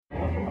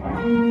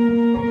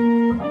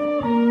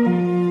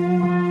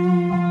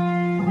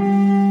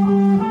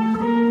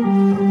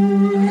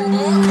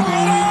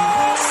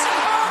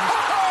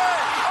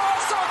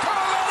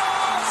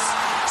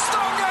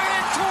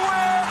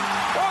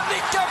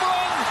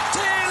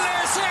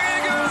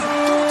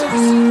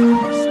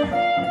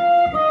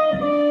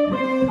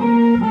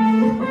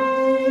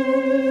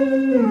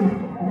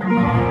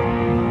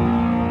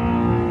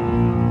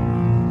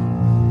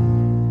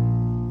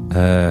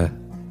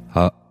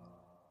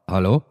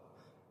Hallo?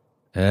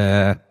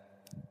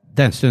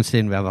 Det en stund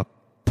siden vi har vært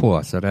på,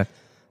 så det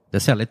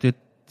ser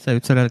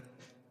ut som det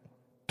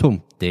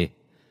tomt i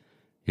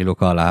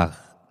lokalet her.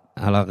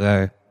 Eller,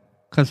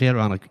 hva sier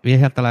du, Henrik? Vi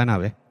helt alene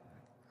her, vi.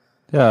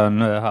 Ja,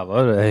 her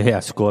var det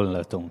helt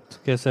skålende tomt.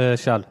 Hva er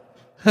skjedd?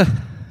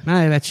 Nei,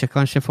 jeg vet ikke.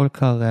 Kanskje folk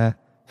har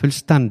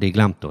fullstendig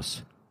glemt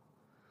oss.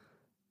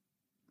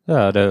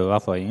 Ja, det jo I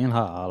hvert fall ingen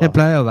her. Eller? Det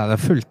pleier å være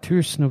fullt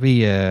hus når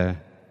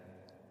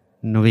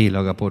vi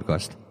lager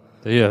podcast.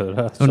 Det gjør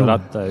det, så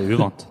dette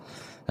uvant.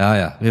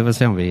 Ja. Vi får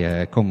se om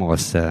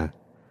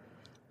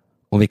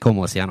vi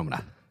kommer oss gjennom det.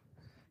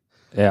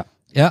 Ja.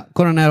 Ja,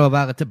 hvordan det å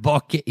være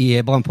tilbake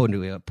I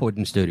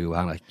Brannpodden-studio,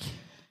 Henrik?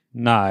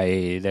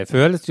 Nei, det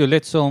føles jo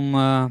litt som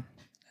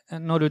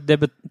når du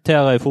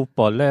debuterer I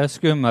fotball. Det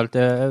skummelt.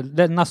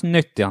 Det nesten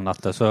nytt igjen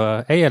dette,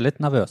 så jeg litt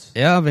nervøs.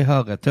 Ja, vi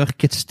har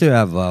tørket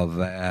støv av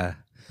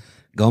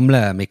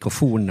gamle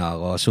mikrofoner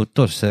og satt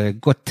oss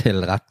godt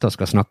til rette og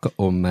skal snakke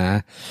om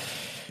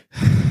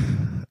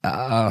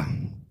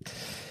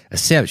jeg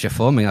ser jo ikke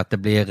for meg at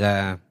det blir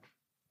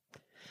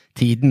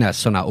tidenes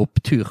sånne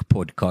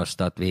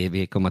oppturpodcast at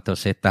vi kommer til å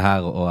sitte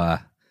her og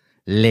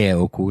le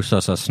og kose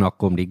oss og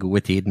snakke om de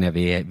gode tidene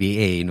vi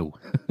I nå.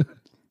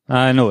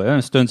 Nei, nå det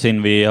en stund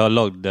siden vi har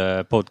lagd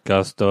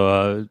podcast,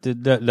 og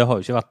det har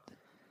jo ikke vært,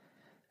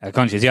 jeg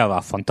kan ikke si det har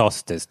vært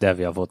fantastisk det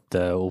vi har fått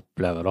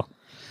oppleve da.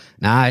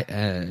 Nei,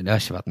 det har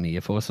ikke vært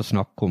mye for oss å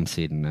snakke om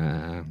siden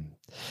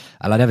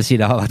eller det vil si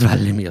det har vært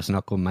veldig mye å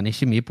snakke om, men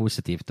ikke mye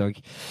positivt. Og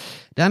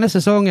denne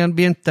sesongen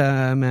begynte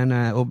med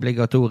en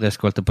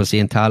obligatorisk, holdt på å si,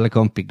 en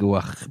tellekamp I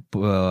går,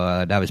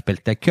 der vi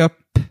spilte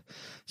cup,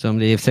 som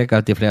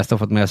sikkert de fleste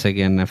har fått med seg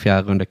en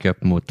 4. runde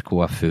cup mot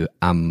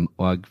KFUM,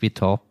 og vi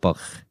taper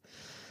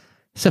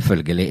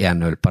selvfølgelig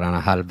 1-0 på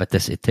denne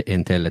helvetes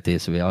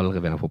intility, så vi aldri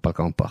vinner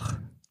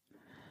fotballkamper.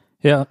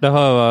 Ja, det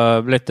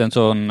har blitt en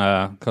sånn,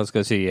 hva skal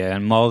jeg si,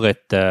 en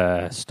mareritt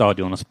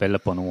stadion å spille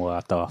på nå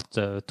etter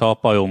hvert.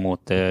 Taper jo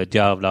mot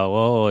Djervler,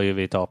 og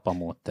vi taper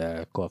mot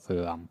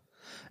KFUM.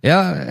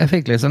 Ja, jeg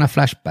fikk litt sånne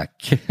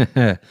flashback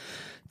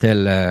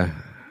til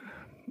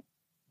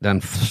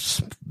den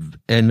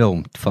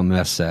enormt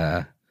famøse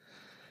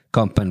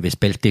kampen vi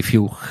spilte I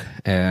fjor,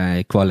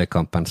 I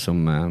kvalikkampen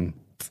som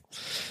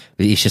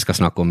vi ikke skal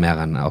snakke om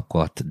mer enn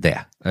akkurat det.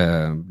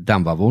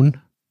 Den var vond,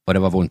 og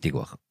det var vondt I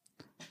går.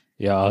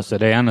 Ja, altså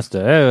det eneste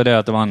jo det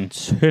at det var en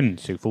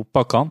sinnssyk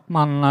fotballkamp,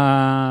 men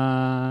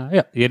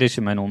ja, gir det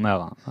ikke meg noe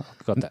mer enn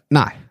akkurat det.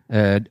 Nei,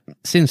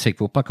 sinnssyk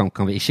fotballkamp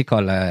kan vi ikke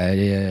kalle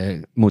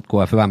mot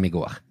KFUM I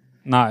går.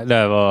 Nei, det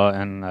var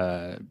en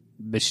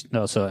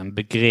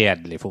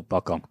begredelig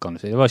fotballkamp, kan du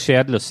si. Det var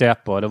kjedelig å se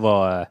på, det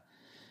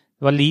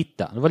var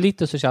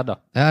lite som skjedde.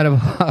 Ja, det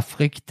var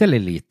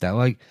fryktelig lite,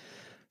 og jeg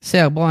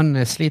ser Brann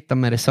sliter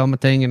med de samme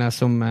tingene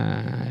som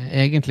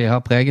egentlig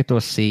har preget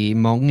oss I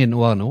mange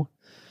år nå.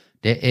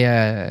 Det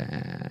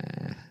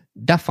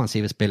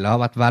defensive spillet har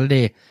vært veldig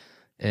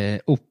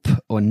opp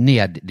og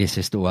ned de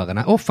siste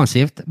årene.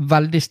 Offensivt,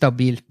 veldig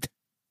stabilt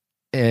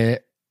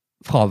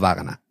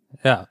fraværende.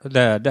 Ja,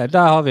 der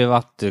har vi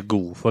vært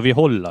gode, for vi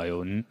holder jo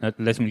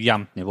liksom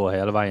jevnt nivå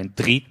hele veien.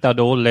 Drita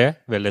dårlig,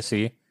 vil jeg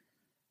si.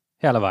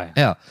 Hele veien.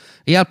 Ja,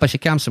 det hjelper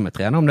ikke hvem som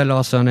trener, om det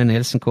Lars Arne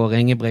Nilsen,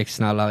 Kåre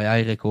Ingebrigtsen eller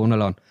Eirik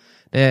Horneland.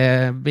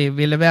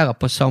 Vi leverer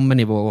på samme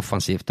nivå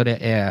offensivt, og det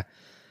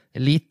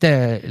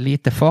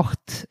lite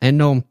fart,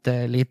 enormt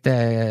lite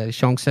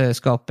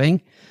sjanseskaping,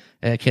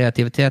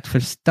 kreativitet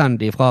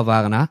fullstendig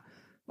fraværende,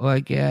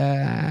 og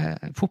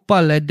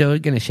fotball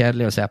dørgende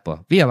kjedelig å se på.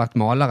 Vi har vært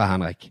malere,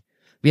 Henrik.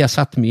 Vi har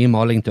sett mye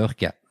maling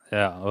tørke.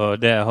 Ja,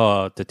 og det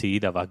har til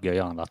tider vært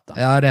gøyere enn dette.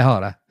 Ja, det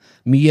har det.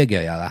 Mye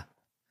gøyere.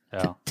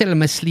 Ja. Til og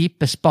med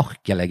slipe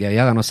sparkel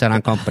gøyere enn å se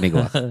den kampen I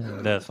går.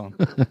 Det sånn.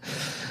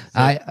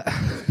 Nei,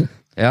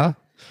 ja.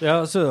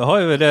 Ja, så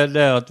har jo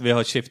det at vi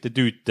har skiftet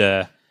ut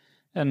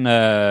en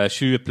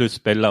 20 pluss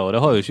spiller, og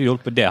det har jo ikke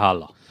hjulpet det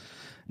heller.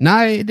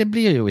 Nei, det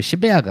blir jo ikke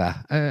bedre.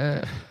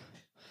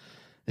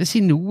 Det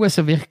sier noe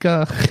som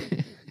virker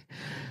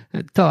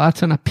ta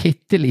et sånn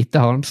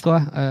pittelite halmstrå.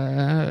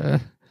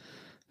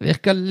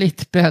 Virker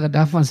litt bedre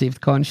defensivt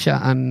kanskje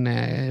enn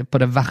på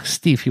det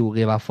verste I fjor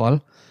I hvert fall.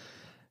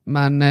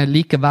 Men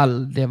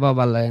likevel, det var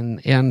vel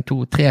 1, 2,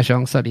 3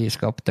 sjanser de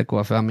skapte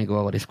KFM I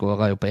går, og de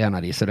skårer jo på en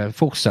av de, så det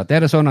fortsatt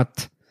det sånn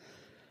at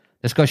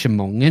det skal ikke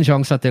mange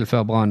sjanser til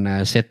før Brann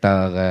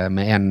sitter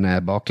med en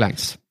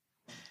baklengs.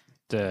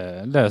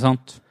 Det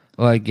sant.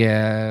 Og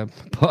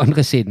på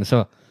andre siden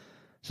så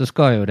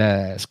skal jo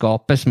det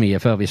skapes mye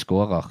før vi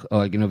skårer,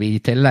 og når vi I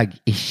tillegg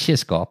ikke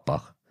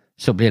skaper,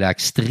 så blir det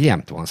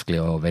ekstremt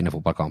vanskelig å vinne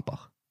fotballkamper.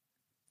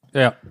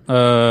 Ja,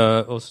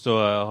 og så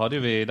hadde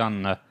vi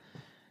den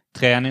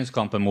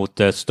treningskampen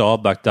mot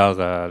Stabæk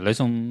der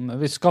liksom,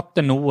 vi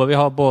skapte noe, vi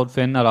har Bård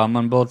Finne der,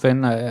 men Bård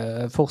Finne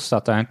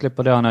fortsetter egentlig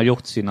på det han har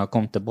gjort siden han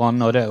kom til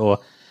Brann, og det å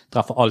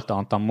treffe alt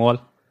annet av mål.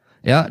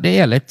 Ja,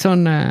 det litt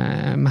sånn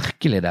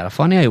merkelig der,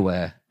 for han jo,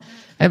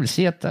 jeg vil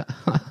si at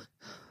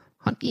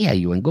han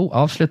jo en god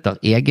avslutter,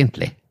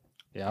 egentlig.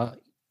 Ja,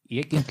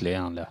 egentlig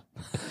han det.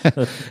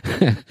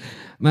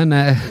 Men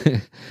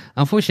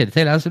han får ikke det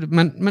til, altså,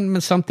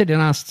 men samtidig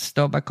denne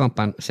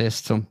Stabæk-kampen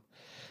sist, som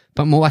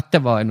på en måte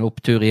var en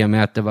opptur i og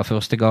med at det var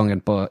første gangen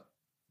på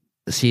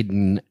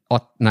siden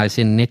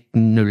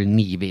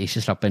 1909 vi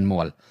ikke slapp en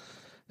mål.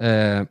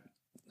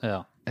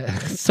 Ja.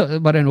 Så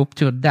var det en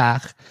opptur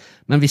der,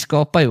 men vi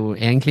skaper jo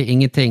egentlig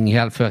ingenting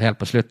før helt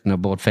på slutten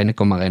når Bård Finne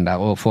kommer inn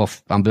der, og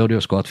han burde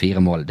jo skåret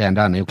 4 mål,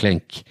 den jo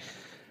klink.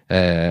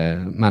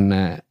 Men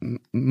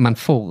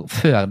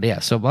før det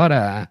så var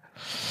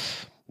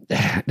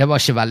det var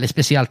ikke veldig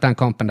spesielt den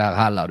kampen der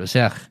heller. Du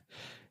ser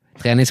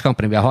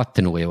treningskampene vi har hatt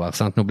til nå i år,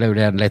 sant? Nå ble jo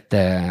det litt,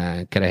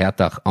 hva det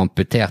heter,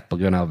 amputert på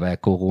grunn av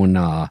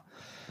korona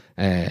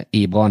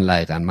i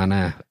Brannleiren, men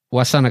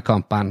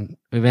Åsane-kampen,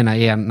 vi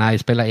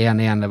spiller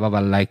 1-1, det var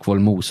vel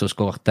Leikvoll Mo som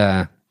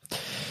skårte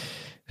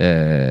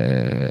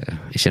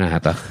ikke det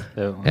heter.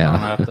 Jo, ja.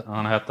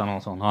 han heter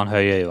noe sånn, han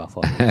høye i hvert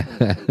fall.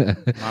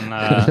 Men,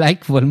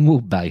 Leikvoll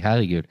Moberg,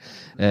 herregud.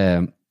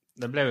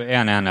 Det ble jo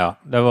 1-1, ja.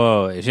 Det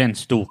var ikke en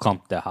stor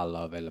kamp det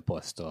heller, vil jeg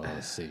påstå å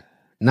si.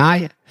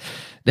 Nei,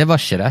 det var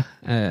ikke det.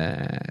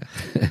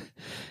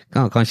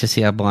 Kan kanskje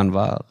si at Brann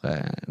var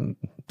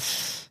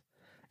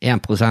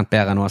 1%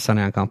 bedre enn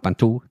Åsane i en kampen,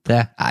 2,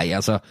 3. Nei,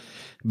 altså,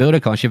 burde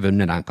kanskje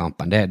vunnet den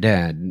kampen.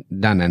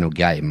 Den noe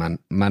grei, men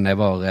det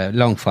var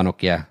langt fra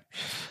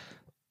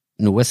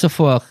noe som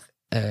får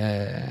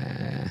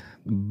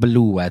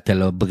blodet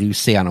til å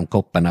bruse gjennom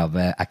kroppen av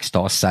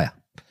ekstase.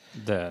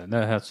 Det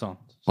helt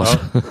sant.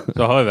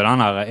 Så har vi den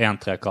her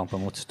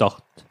 1-3-kampen mot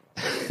Start,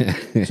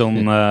 som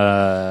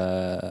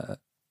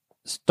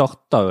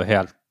starter jo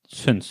helt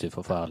sinnssykt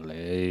forferdelig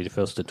i de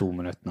første 2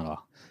 minuttene da.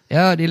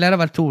 Ja, de leder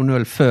vel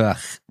 2-0 før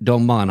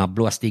dommeren har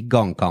blåst i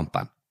gang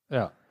kampen.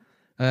 Ja.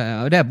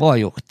 Og det bra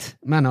gjort.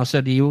 Men altså,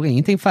 de gjorde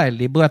ingenting feil,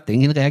 de brøt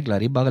ingen regler,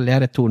 de bare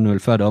ledet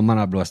 2-0 før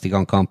dommeren har blåst i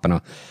gang kampen,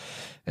 og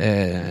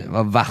det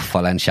var i hvert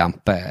fall en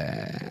kjempe...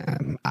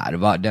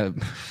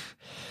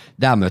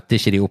 Der møtte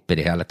ikke de opp i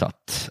det hele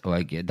tatt,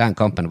 og den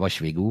kampen var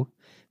ikke vi gode.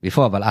 Vi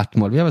får vel 1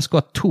 mål, vi har vel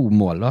skåret 2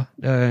 mål da,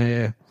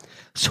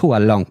 så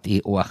langt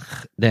i år.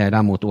 Det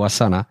den mot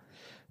Åsane,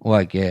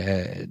 og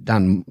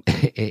den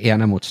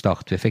ene mot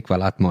Start. Vi fikk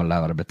vel 1 mål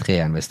der, og det ble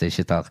 3-1 hvis det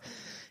ikke tar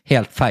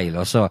helt feil,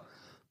 og så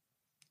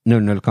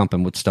 0-0-kampen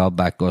mot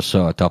Stabæk, og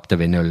så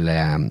tapte vi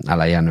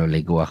 1-0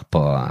 i går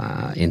på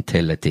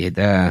Intility.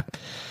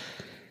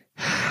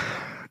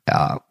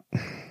 Ja...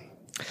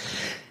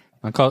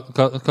 Men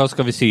hva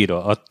skal vi si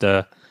da? At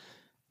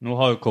nå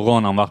har jo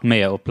koronaen vært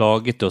med og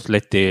plaget oss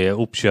litt i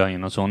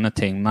oppkjøringen og sånne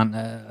ting, men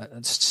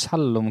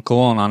selv om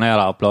koronaen der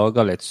og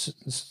plager litt,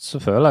 så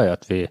føler jeg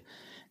at vi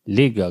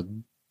ligger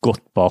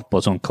godt bak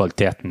på sånn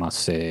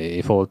kvalitetmessig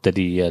i forhold til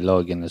de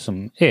lagene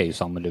som i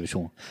samme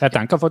divisjon. Jeg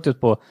tenker faktisk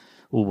på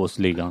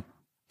Obos-ligaen.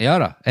 Ja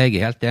da, jeg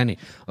helt enig.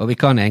 Og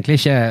vi kan egentlig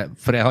ikke,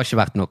 for det har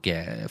ikke vært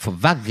noe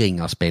forverring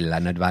av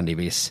spillet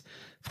nødvendigvis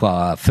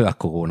fra før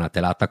korona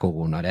til etter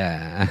korona.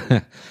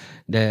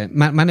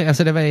 Men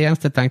altså, det var det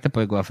eneste jeg tenkte på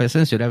i går, for jeg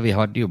synes jo det vi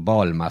hadde jo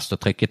ballen mest og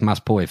trykket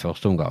mest på i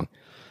første omgang.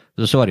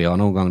 Så de jo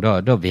noen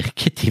gang, da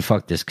virket de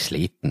faktisk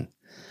sliten.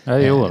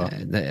 Jeg gjorde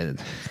det.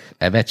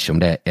 Jeg vet ikke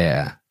om det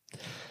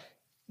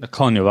Det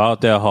kan jo være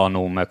at det har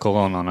noe med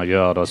koronaen å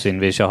gjøre, da, siden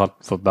vi ikke har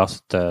fått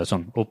best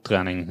sånn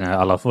opptrening,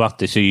 eller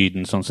vært i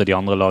Syden, sånn som de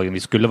andre lagene.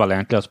 Vi skulle vel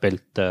egentlig ha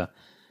spilt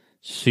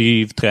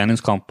 7-8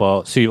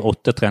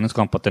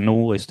 treningskamper til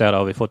nord, i stedet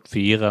har vi fått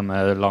 4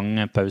 med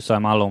lange pauser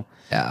imellom.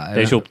 Ja. Det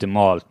er ikke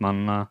optimalt,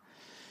 men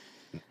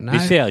vi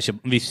ser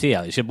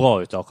ikke bra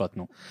ut akkurat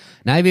nå.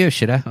 Nei, vi gjør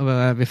ikke det.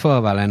 Vi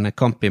får vel en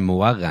kamp i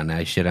morgen,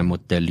 ikke det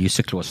mot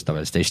Lysekloster,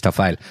 hvis det ikke tar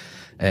feil.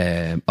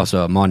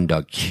 Altså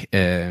mandag.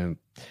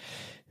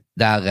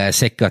 Der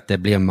sikkert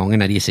det blir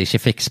mange av de som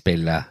ikke fikk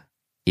spille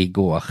i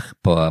går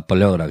på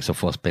lørdag, som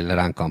får spille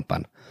den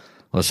kampen.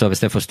 Og så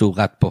hvis jeg forstod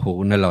rett på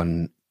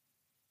Horneland,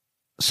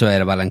 så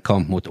det vel en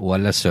kamp mot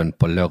Ålesund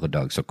på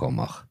lørdag som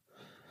kommer.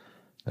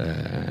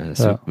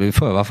 Så vi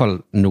får i hvert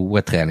fall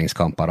noe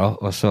treningskamper da,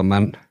 også,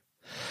 men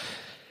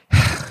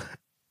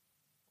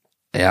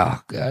ja,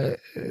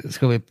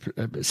 skal vi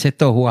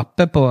sitte og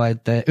håpe på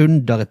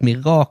et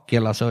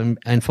mirakel, altså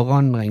en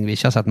forandring vi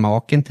ikke har sett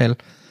maken til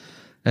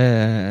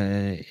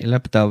i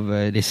løpet av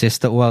de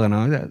siste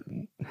årene.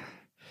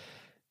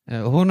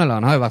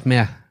 Horneland har jo vært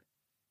med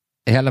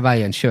hele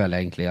veien selv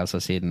egentlig,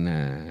 altså siden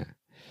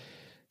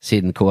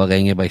Kåre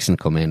Ingebrigtsen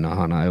kom inn, og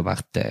han har jo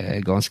vært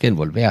ganske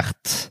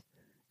involvert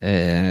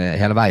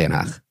hele veien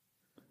her.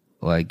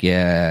 Og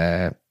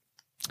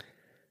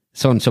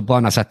sånn som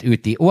Brann har sett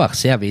ut i år,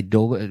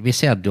 vi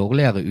ser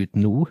dårligere ut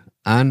nå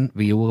enn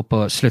vi gjorde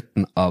på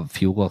slutten av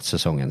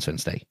fjorårssesongen,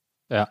 synes jeg.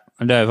 Ja,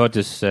 det er jeg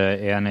faktisk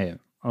enig i.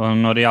 Og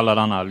når det gjelder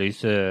denne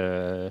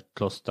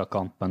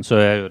Lyseklosterkampen, så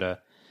jo det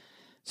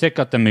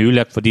sikkert en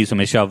mulighet for de som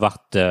ikke har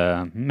vært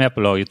med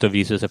på laget til å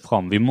vise seg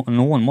frem.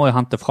 Noen må jo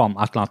hente frem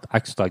et eller annet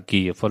ekstra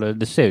gir, for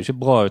det ser jo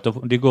ikke bra ut.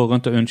 De går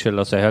rundt og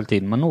unnskylder seg hele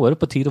tiden, men nå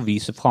det på tide å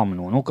vise frem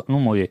noe. Nå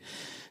må vi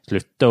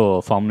slutte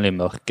å famle i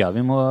mørket.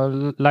 Vi må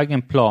legge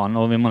en plan,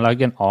 og vi må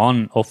legge en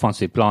annen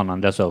offensiv plan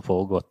enn det som har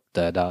foregått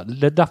der.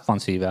 Det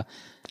defensive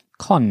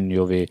kan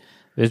jo vi,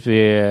 hvis vi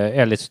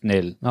litt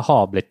snill,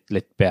 har blitt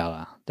litt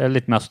bedre. Det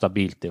litt mer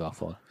stabilt i hvert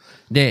fall.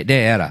 Det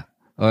det.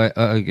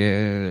 Og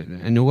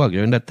noe av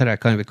grunnen til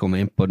det kan vi komme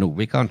inn på nå.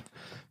 Vi kan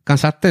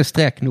sette en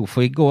strek nå,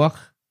 for i går,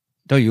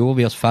 da gjorde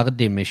vi oss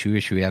ferdig med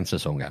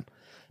 2021-sesongen.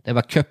 Det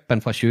var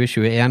cupen fra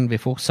 2021 vi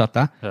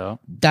fortsatte. Ja.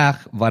 Der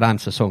var den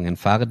sesongen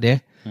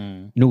ferdig.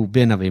 Nå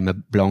begynner vi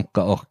med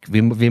blanke ark.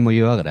 Vi må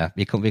gjøre det.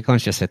 Vi kan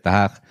ikke sitte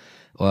her,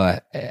 og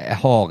jeg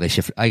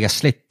har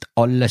slitt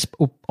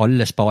opp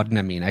alle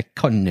spadene mine. Jeg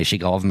kan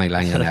ikke grave meg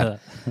lenger ned.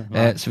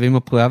 Så vi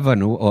må prøve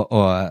nå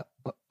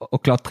å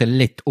klatre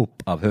litt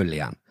opp av hull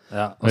igjen.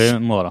 Ja, vi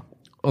må da.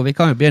 Og vi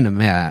kan jo begynne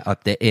med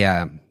at det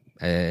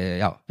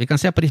vi kan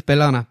se på de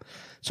spillerne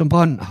som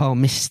Brann har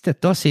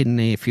mistet da siden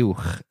i fjor,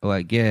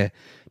 og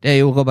det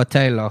jo Robert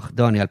Taylor,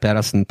 Daniel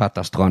Pedersen,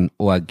 Petter Strand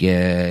og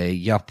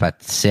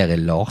Japet Seri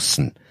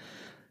Larsen.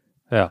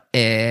 Ja.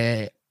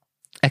 Jeg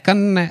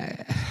kan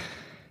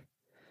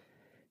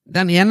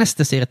den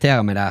eneste som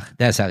irriterer meg der,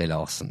 det Seri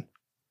Larsen.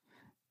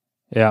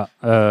 Ja,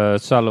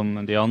 selv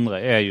om de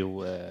andre jo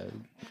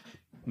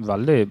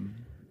veldig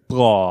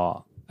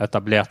bra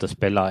etablerte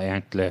spillere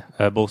egentlig,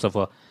 bortsett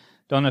fra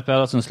Daniel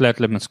Pedersen slet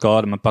litt med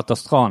skade, men Petter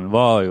Strand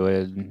har jo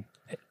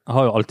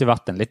alltid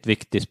vært en litt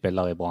viktig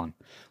spiller i Brann.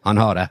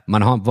 Han har det,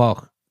 men han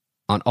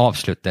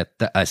avsluttet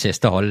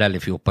siste halvdel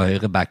i fjor på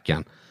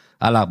høyrebekken,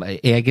 eller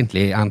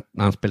egentlig han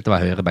spilte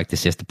var høyrebekk de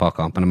siste par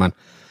kampene,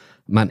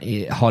 men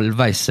i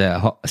halvveis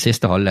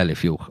siste halvdel i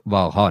fjor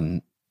var han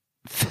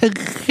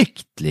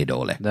fryktelig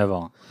dårlig.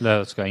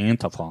 Det skal ingen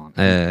ta fra han.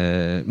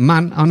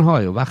 Men han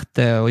har jo vært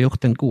og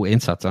gjort en god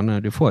innsats.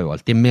 Du får jo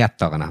alltid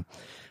meterne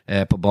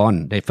på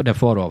banen. Det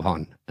får du av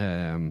han.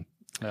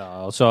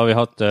 Ja, og så har vi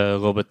hatt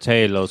Robert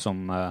Taylor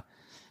som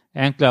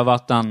egentlig har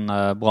vært den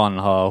Brann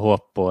har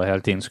håp på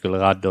hele tiden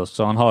skulle redde oss.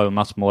 Så han har jo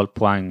mest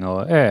målpoeng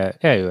og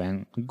jo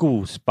en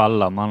god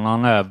spiller, men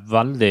han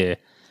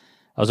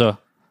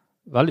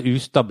veldig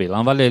ustabil.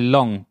 Han veldig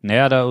langt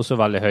nede og så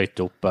veldig høyt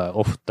oppe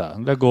ofte.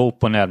 Det går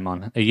opp og ned,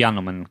 man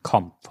gjennom en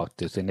kamp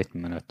faktisk i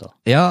 19 minutter.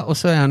 Ja, og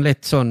så han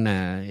litt sånn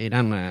i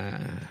den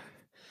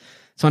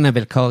sånn jeg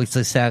vil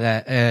karakterisere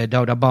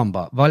Dauda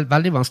Bamba.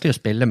 Veldig vanskelig å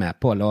spille med,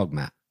 på lag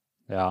med.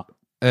 Ja.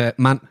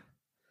 Men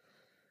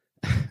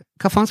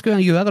hva faen skulle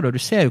han gjøre da? Du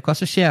ser jo hva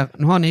som skjer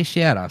når han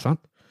ikke der,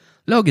 sant?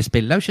 Laget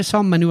spiller jo ikke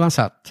sammen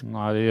uansett.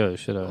 Nei, det gjør jo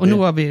ikke det. Og nå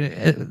har vi,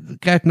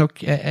 greit nok,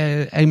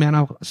 jeg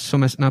mener,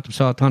 som jeg nettopp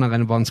sa, at han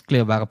en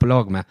vanskelig å være på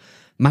lag med.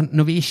 Men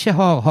når vi ikke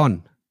har han,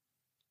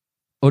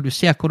 og du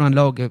ser hvordan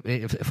laget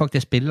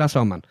faktisk spiller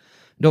sammen,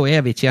 da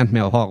vi tjent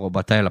med å ha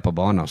Robert Taylor på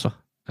banen, altså.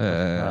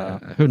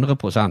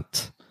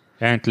 100%.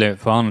 Egentlig,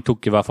 for han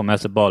tok i hvert fall med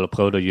seg ball og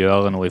prøvde å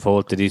gjøre noe i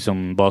forhold til de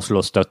som bare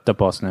slår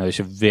støttepassene og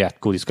ikke vet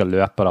hvor de skal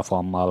løpe der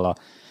fremme, eller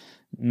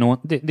noe.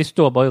 De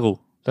står bare i ro.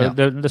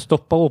 Det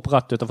stopper opp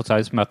rett utenfor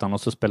 16-meteren,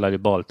 og så spiller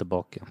de ball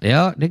tilbake.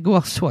 Ja, det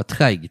går så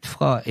tregt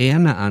fra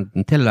ene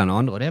enden til den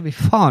andre, og det har vi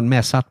faen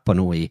med sett på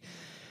nå i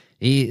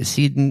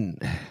siden...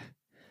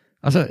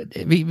 Altså,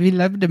 vi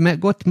levde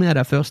godt med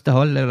det første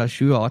halvdel av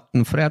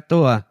 2018, for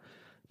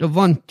da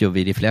vant jo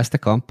vi de fleste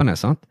kampene,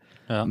 sant?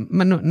 Ja.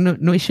 Men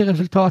når ikke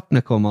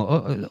resultatene kommer,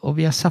 og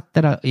vi har sett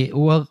det der i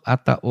år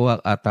etter år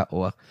etter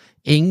år,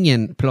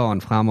 ingen plan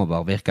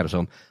fremover, virker det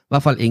som. I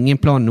hvert fall ingen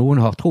plan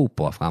noen har tro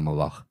på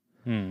fremover.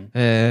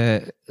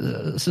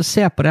 Så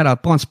se på det der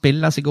at Brann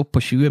spiller seg opp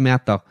på 20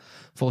 meter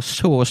for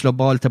så å slå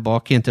ball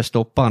tilbake inn til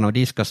stopperen, og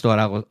de skal stå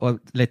der og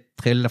litt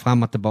trille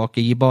frem og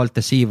tilbake, gi ball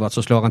til Sivert,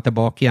 så slår han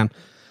tilbake igjen.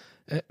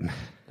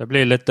 Det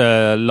blir litt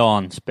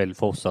LAN-spill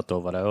fortsatt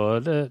over det, og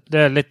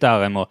det litt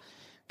der jeg må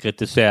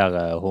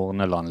kritisere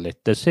Horneland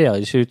litt. Det ser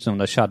ikke ut som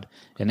det har skjedd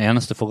en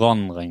eneste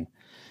forandring,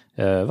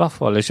 i hvert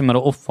fall ikke med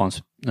det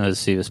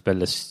offensive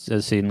spillet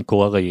siden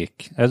Kåre gikk.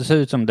 Det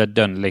ser ut som det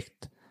dønn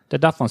likt. Det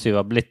defensive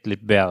har blitt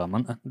litt bedre,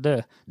 men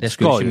det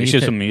skal jo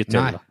ikke så mye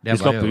til. Nei, de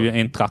slapp jo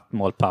inn 13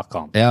 mål per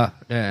kamp. Ja,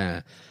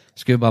 det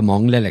skulle bare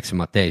mangle liksom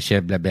at det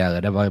ikke ble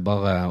bedre. Det var jo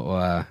bare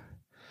å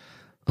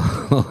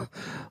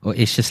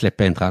ikke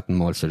slippe inn 13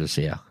 mål, som du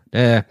sier.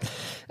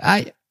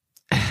 Nei,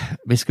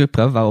 vi skulle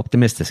prøve å være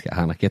optimistiske,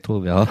 Henrik. Jeg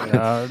tror vi har.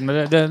 Ja,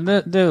 men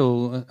det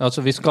jo,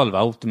 altså vi skal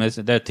være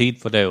optimistiske. Det tid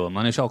for det jo,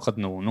 men ikke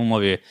akkurat nå. Nå må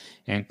vi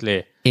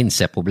egentlig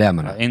innse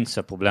problemene.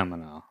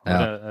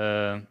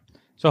 Ja.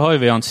 Så har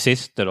vi han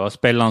siste da,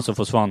 spilleren som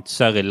forsvant,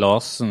 Seri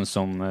Larsen,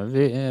 som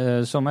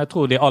jeg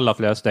tror de aller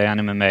fleste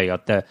enig med meg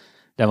at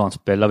det var en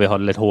spiller vi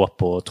hadde litt håp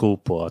på og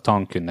tro på at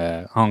han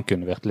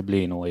kunne virkelig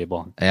bli noe i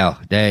Brann. Ja,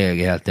 det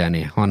jeg helt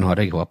enig i. Han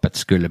hadde jeg håpet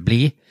skulle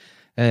bli.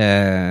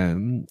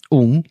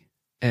 Ung,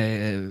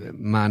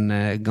 men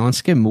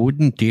ganske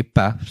moden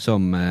type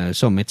som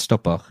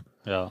midtstopper.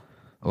 Ja.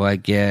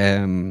 Og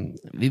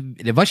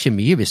det var ikke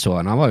mye vi så.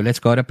 Han var jo litt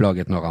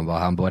skadeplaget når han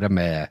var her, både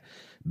med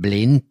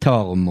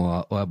blindtarm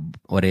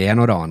og det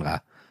ene og det andre.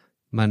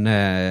 Men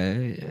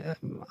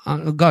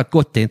han ga et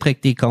godt inntrykk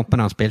de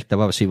kampene han spilte. Det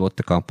var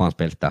 7-8 kamper han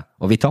spilte.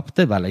 Og vi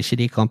tappte vel ikke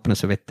de kampene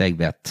så vidt jeg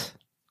vet.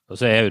 Og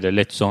så jo det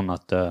litt sånn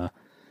at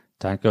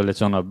tenker litt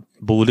sånn at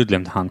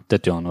Bodø/Glimt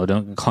hentet jo han, og det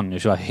kan jo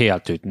ikke være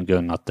helt uten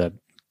grunn at det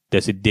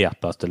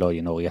desidert beste lag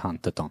i Norge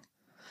hentet han.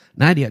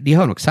 Nei, de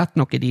har nok sett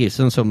noe de,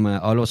 sånn som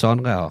alle oss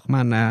andre har,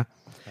 men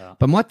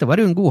på en måte var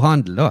det jo en god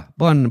handel da.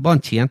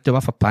 Brann tjente i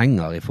hvert fall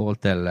penger i forhold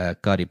til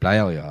hva de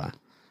pleier å gjøre.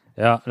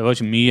 Ja, det var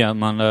ikke mye,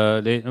 men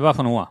det var i hvert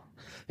fall noe.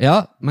 Ja,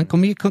 men hvor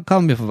mye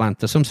kan vi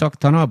forvente? Som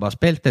sagt, han har bare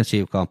spilt en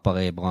 7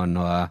 kamper i Brann,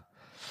 og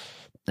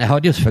jeg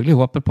hadde jo selvfølgelig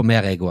håpet på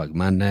mer jeg også,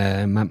 men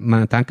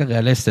jeg tenker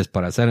realistisk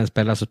på det, så det en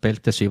spiller som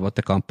spilte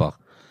 7-8 kamper.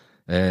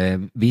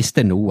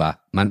 Viste noe,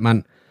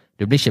 men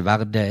det blir ikke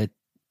verdt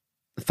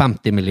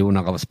 50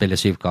 millioner av å spille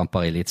 7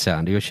 kamper i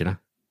Elitserien, det gjør ikke det.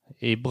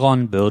 I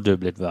Brann burde det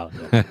blitt verdt.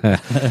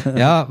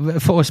 Ja,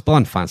 for oss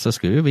Brann-fans så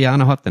skulle vi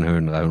gjerne hatt en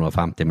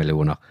 100-150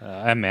 millioner.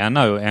 Jeg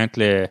mener jo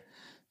egentlig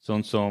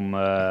sånn som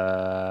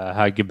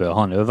Heggebø,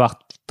 han jo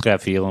vært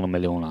 300-400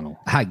 millioner nå.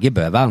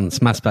 Heggebø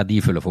verdens mest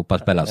verdifulle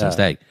fotballspiller, synes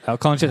jeg. Ja,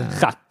 kanskje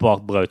rett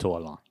bak Braut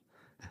Haaland.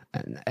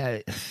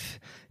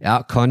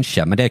 Ja,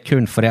 kanskje, men det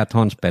kun fordi at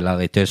han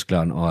spiller i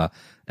Tyskland og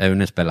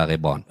Aune spiller i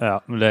Brann. Ja,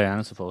 men det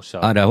eneste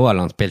forskjell. Hadde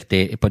Haaland spilt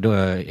i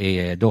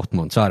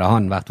Dortmund, så hadde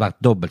han vært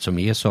dobbelt så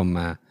mye som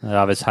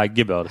ja, hvis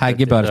Heggebø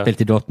hadde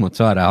spilt i Dortmund,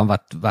 så hadde han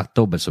vært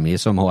dobbelt så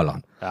mye som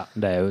Haaland. Ja,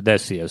 det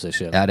sier seg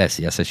selv. Ja, det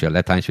sier seg selv.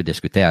 Det trenger ikke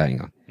diskutere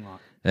engang.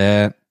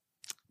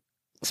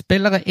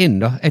 Spillere inn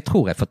da, jeg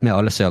tror jeg har fått med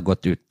alle som har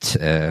gått ut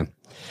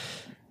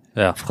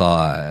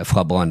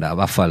fra Brann der, i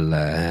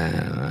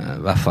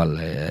hvert fall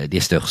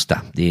de største,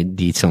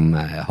 de som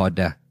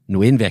hadde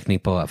noe innvirkning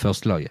på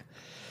førstelaget.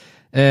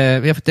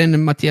 Vi har fått inn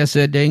Mathias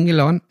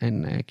Dyngeland,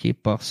 en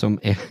keeper som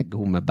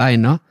god med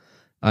beina.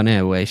 Han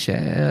jo ikke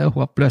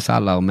håpløs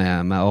heller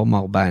med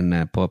armer og bein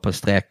på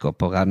strek og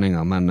på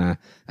redninger, men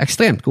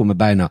ekstremt god med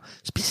beina,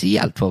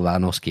 spesielt for å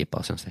være norsk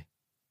keeper, synes jeg.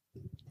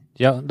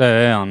 Ja, det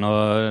han,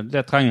 og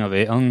det trenger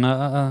vi. Han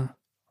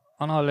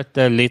har litt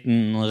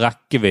liten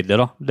rekkevidde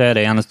da. Det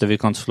det eneste vi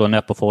kan slå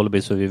ned på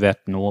foreløpig, så vi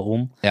vet noe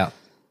om. Ja,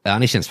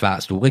 han ikke en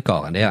store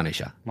karen, det han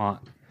ikke. Nei.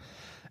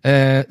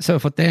 Så har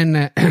vi fått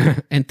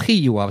en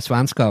trio av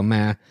svensker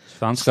med...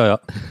 Svensker, ja.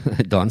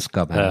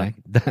 Dansker, mener jeg.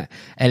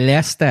 Jeg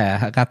leste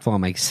rett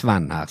foran meg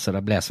Sven her, så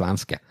det ble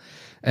svenske.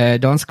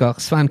 Dansker,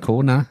 Sven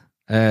Korne,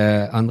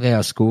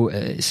 Andreas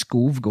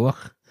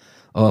Skovgård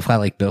og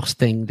Fredrik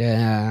Børsting.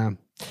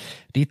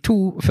 De 2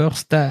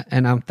 første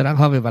jeg nevnte der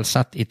har vi vel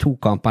sett i 2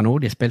 kamper nå.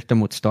 De spilte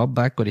mot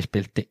Stabæk, og de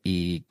spilte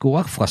i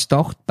går fra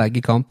start,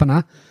 begge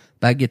kampene.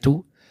 Begge 2.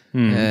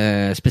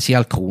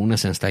 Spesielt Krone,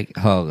 synes jeg,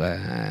 har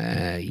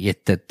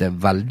gitt et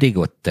veldig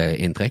godt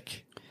inntrykk.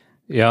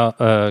 Ja,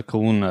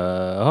 Krone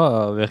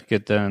har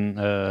virket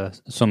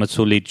som et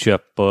solid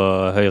kjøp på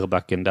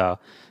høyrebacken der.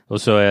 Og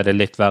så det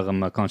litt verre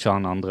med kanskje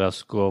han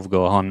Andreas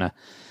Skovgård.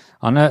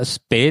 Han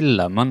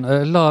spiller, men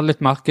la litt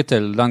merke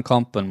til den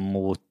kampen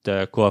mot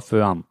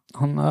KFUM.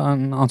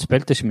 Han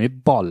spilte ikke mye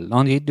ball.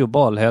 Han gitt jo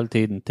ball hele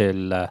tiden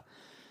til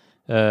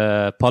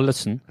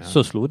Pallesen. Ja.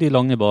 Så slo de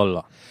lange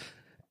baller.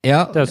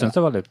 Ja, det synes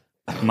jeg var litt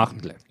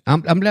merkelig.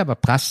 Han ble bare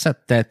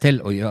presset til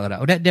å gjøre det,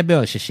 og det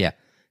bør ikke skje.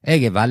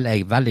 Jeg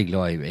veldig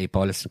glad i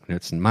Pallesen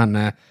Knudsen,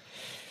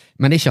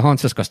 men ikke han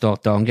som skal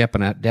starte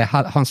angrepene.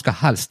 Han skal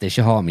helst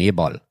ikke ha mye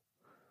ball.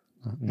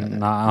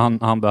 Nei,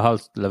 han bør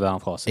helst levere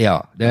han fra seg. Ja,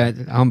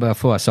 han bør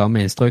få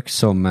samme instruks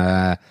som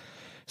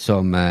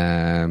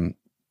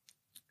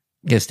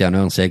Christian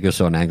Ørn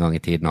Sigurdsson en gang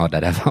i tiden hadde.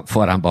 Det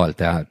få den ball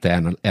til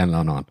en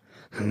eller annen.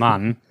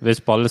 Men hvis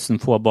Pallesen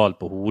får ball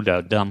på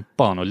hodet,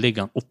 demper han og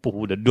ligger han opp på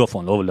hodet, da får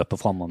han lov å løpe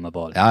frem med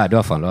ball. Ja,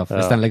 da får han lov.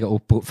 Hvis den ligger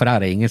opp, for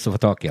der det ingen som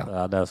får tak i han.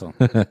 Ja, det sånn.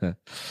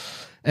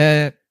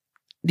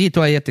 De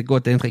 2 har gitt et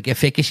godt inntrykk. Jeg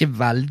fikk ikke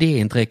veldig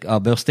inntrykk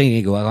av Børsting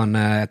i går. Han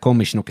kom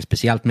ikke noe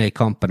spesielt med i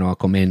kampen, og han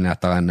kom inn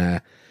etter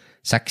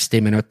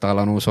 60 minutter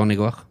eller noe sånn i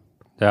går.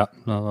 Ja,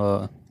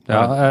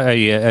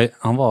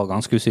 han var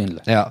ganske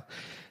usynlig. Ja,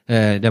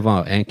 det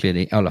var egentlig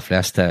de aller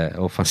fleste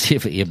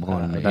offensive i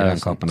Brann i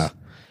den kampen der.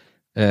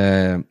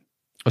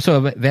 Og så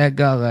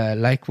Vegard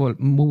Leikvoll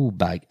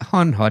Moberg,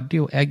 han hadde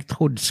jo jeg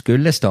trodd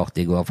skulle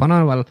starte i går, for han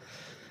hadde vel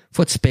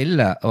fått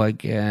spille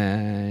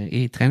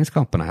i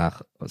treningskampene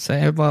her, så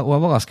jeg var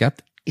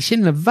overrasket,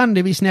 ikke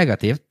nødvendigvis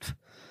negativt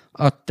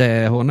at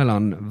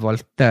Horneland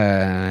valgte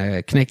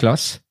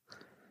Kniklas.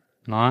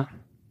 Nei.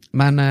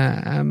 Men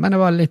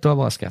jeg var litt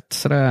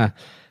overrasket,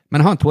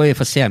 men han tror jeg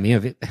får se mye.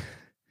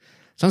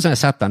 Sånn som jeg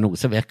har sett han nå,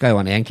 så virker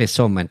jo han egentlig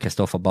som en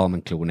Kristoffer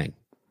Barmen-kloning.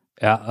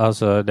 Ja,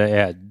 altså det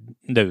er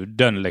jo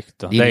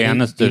dønnlikt.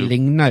 De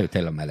ligner jo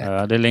til og med litt.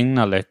 Ja, det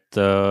ligner litt.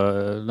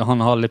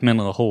 Han har litt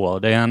mindre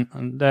hår. Det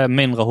er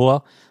mindre hår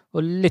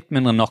og litt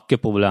mindre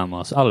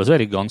nakkeproblemer. Så ellers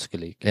er de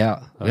ganske like. Ja,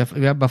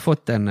 vi har bare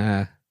fått en...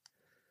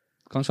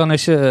 Kanskje han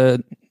ikke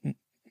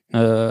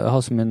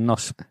har så mye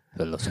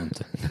eller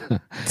sånt.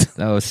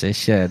 La oss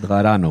ikke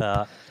dra den opp.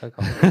 Ja, det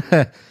kan.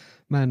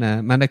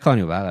 Men det kan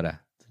jo være det.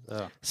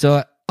 Ja.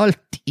 Så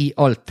alt i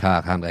alt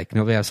her, Henrik,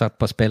 når vi har satt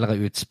på spillere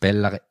ut,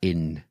 spillere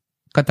inn,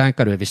 hva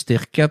tenker du? Er vi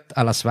styrket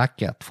eller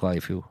svekket fra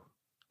i fjor?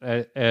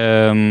 Jeg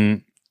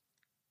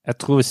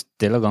tror vi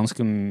stiller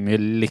ganske mye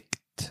likt.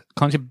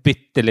 Kanskje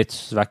bitte litt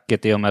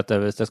svekket i og med at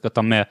hvis jeg skal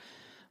ta med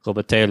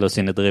Robert Taylor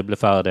sine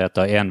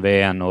dribleferdigheter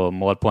 1v1 og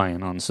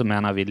målpoengene hans, så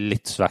mener vi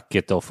litt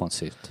svekket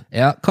offensivt.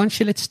 Ja,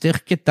 kanskje litt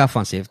styrket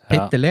defensivt,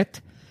 bitte litt.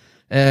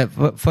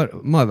 For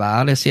må jeg være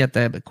ærlig å si at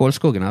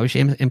Kålskogen har jo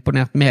ikke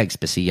imponert meg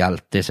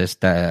spesielt det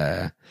siste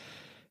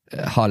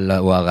halve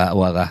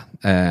året.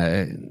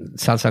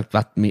 Selvsagt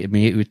vært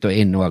mye ut og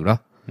inn også da.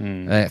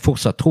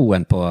 Fortsatt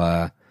troen på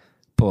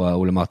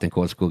Ole Martin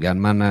Kålskogen,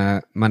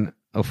 men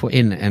å få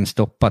inn en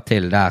stopper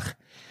til der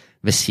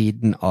ved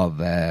siden av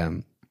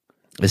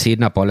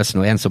Pallesen,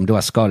 og en som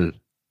da skal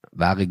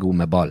være god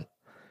med ball.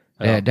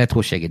 Det tror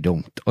ikke jeg er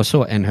dumt. Og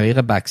så en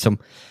høyreback som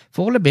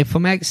foreløpig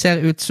for meg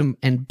ser ut som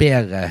en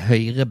bedre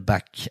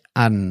høyreback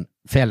enn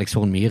Felix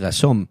Horn Myhre,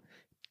 som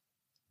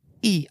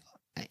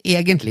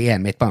egentlig er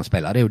en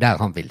midtbanespiller. Det er jo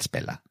der han vil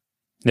spille.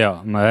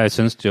 Ja, men jeg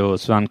synes jo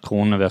Sven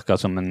Krone virker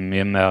som en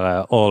mye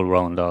mer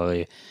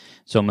allrounder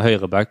som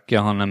høyreback.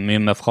 Han er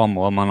mye mer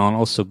fremover, men han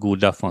er også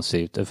god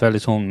defensivt.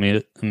 Felix Horn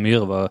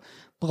Myhre var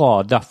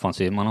bra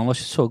defensiv, men han var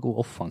ikke så god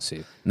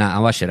offensiv. Nei,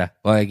 han var ikke det.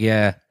 Og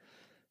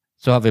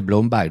så har vi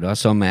Blomberg da,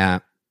 som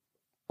er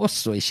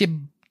også ikke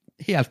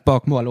helt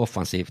bak mål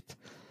offensivt.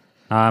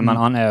 Nei, men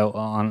han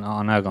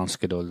er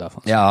ganske dårlig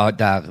defensivt. Ja,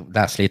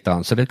 der sliter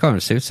han. Så det kan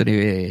jo se ut som de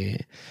i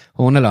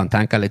Horneland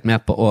tenker litt mer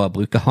på å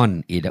bruke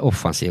han i det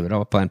offensive, da,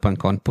 på en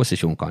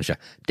kantposisjon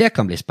kanskje. Det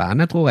kan bli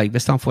spennende, tror jeg,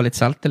 hvis han får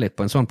litt selvtillit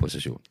på en sånn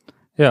posisjon.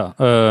 Ja,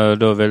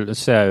 da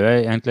ser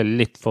jeg egentlig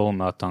litt for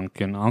meg at han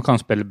kan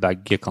spille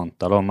begge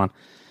kanter, da, men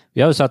vi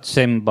har jo sett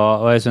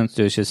Simba, og jeg synes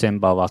jo ikke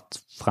Simba har vært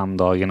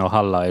fremdagen, og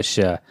heller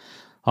ikke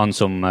han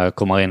som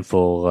kommer inn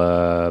på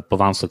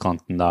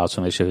venstrekanten der,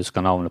 som vi ikke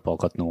husker navnet på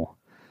akkurat nå.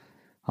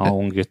 Han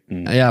unggutten.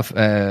 Ja,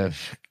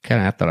 hva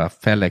heter det?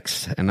 Felix,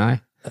 nei?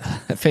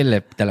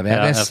 Philip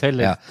Delaveres. Ja,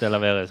 Philip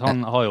Delaveres.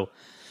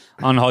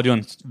 Han hadde jo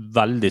en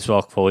veldig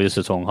svak forrige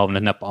sesong,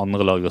 havnet ned på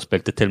andre lag og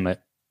spilte til med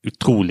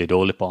utrolig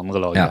dårlig på andre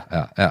laget.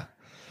 Ja.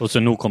 Og så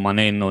nå kommer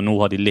han inn, og nå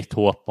har de litt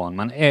håp på han.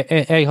 Men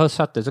jeg har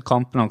sett disse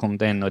kampene han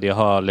kommet inn, og de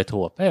har litt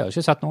håp. Jeg har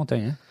ikke sett noen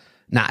ting.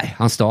 Nei,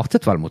 han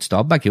startet vel mot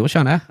Stabæk, gjorde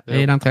ikke han det?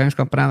 I den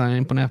treningskampen der, han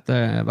imponerte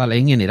vel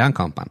ingen i den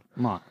kampen.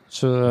 Nei,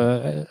 så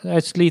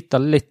jeg sliter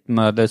litt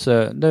med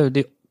disse, det er jo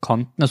de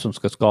kantene som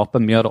skal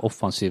skape mye av det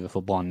offensive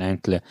for Brann,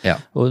 egentlig.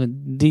 Ja. Og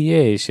de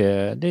er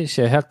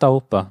ikke helt der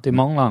oppe. De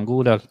mangler en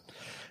god del.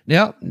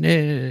 Ja,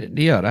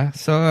 de gjør det.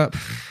 Så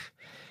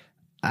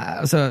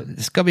altså,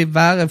 skal vi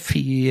være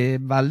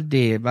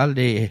veldig,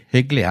 veldig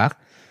hyggelige her,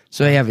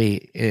 så er vi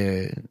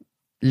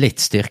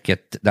litt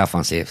styrket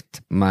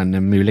defensivt, men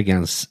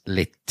muligens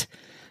litt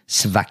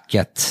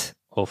svekket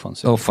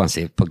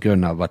offensivt på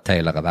grunn av at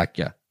Taylor er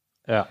vekke.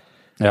 Ja.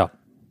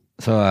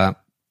 Så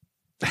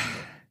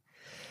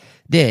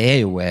det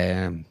er jo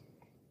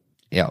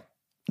ja,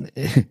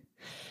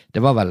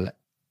 det var vel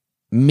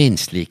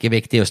minst like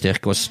viktig å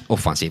styrke oss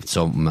offensivt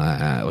som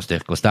å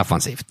styrke oss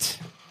defensivt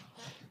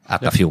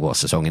etter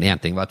fjorårssesongen.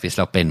 En ting var at vi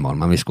slapp inn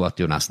mål, men vi skåret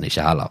jo nesten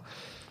ikke heller.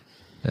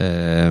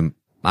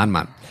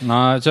 Men.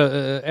 Nei, så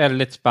er det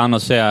litt spennende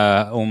å se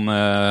om,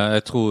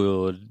 jeg tror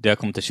jo det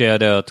kommer til å skje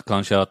det at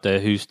kanskje at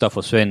Hustad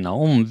forsvinner,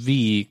 om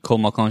vi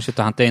kommer kanskje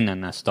til å hente inn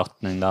en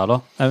erstatning der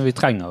da. Vi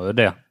trenger jo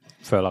det,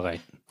 føler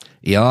jeg.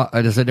 Ja,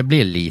 altså det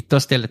blir lite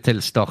å stille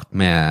til start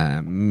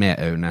med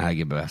Aune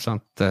Heggebø,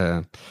 sant?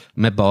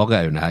 Med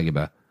bare Aune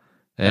Heggebø.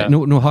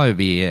 Nå har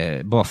jo vi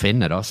Bård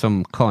Finne da,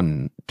 som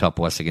kan ta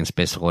på seg en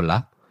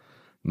spissrolle,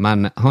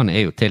 men han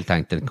er jo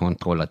tiltenkt en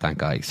kontroller,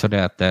 tenker jeg. Så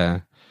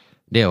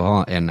det å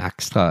ha en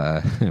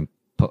ekstra,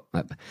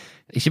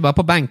 ikke bare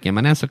på benken,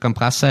 men en som kan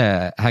presse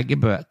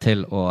Heggebø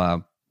til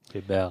å bli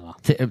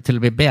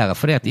bedre.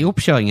 Fordi at i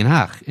oppkjøringen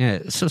her,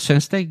 så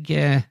synes jeg,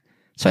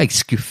 så er jeg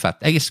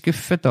skuffet. Jeg er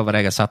skuffet over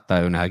det jeg har sett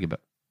der under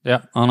Heggebø. Ja,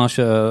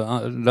 det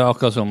er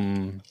akkurat som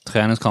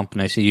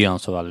treningskampene ikke gir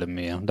han så veldig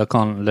mye. Det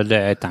er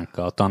det jeg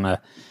tenker, at han er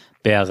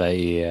bedre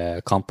i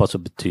kamper som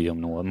betyr om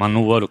noe. Men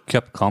nå var det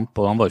cupkamp,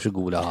 og han var ikke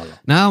god der heller.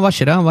 Nei, han var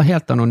ikke det. Han var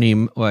helt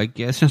anonym,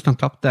 og jeg synes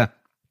han tappte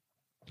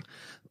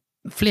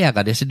flere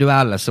av disse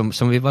duellene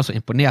som vi var så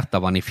imponert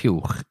av han i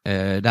fjor,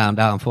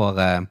 der han får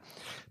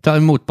ta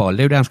imot ball.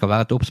 Det er jo det han skal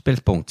være et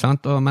oppspillspunkt,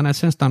 sant? Men jeg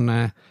synes han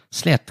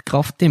slet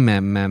kraftig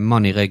med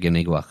mann i ryggen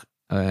i går.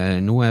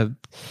 Noe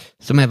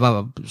som jeg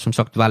var, som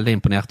sagt, veldig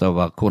imponert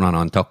over hvordan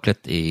han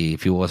taklet i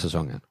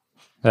fjorårssesongen.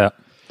 Ja.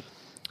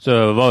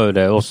 Så var jo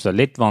det også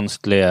litt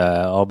vanskelige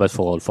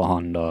arbeidsforhold for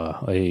han da,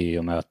 i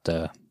og med at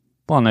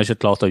han ikke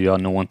klarte å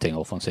gjøre noen ting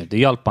offensivt.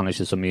 Det hjalp han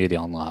ikke så mye de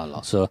andre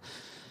heller, så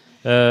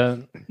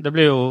det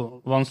blir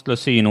jo vanskelig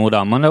å si noe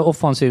der, men det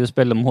offensive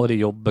spillet må de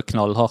jobbe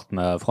knallhardt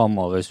med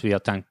fremover hvis vi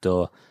har tenkt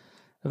å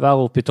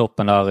være oppe i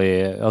toppen der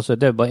altså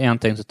det er bare en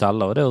ting som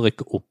teller, og det er å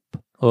rykke opp,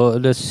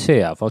 og det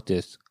ser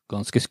faktisk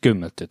ganske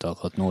skummelt ut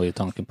akkurat nå I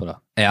tanken på det.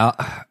 Ja,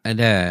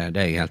 det er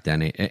jeg helt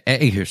enig I.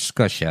 Jeg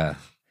husker ikke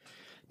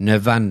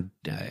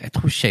jeg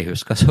tror ikke jeg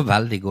husker så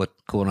veldig godt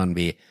hvordan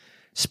vi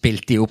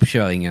spilte I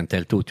oppkjøringen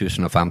til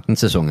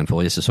 2015-sesongen,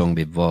 forrige sesong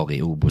vi var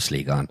I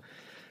Obos-ligaen.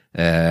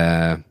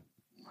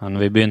 Men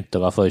vi begynte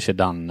I hvert fall ikke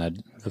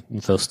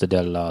den første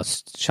delen av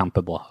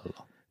kjempebra.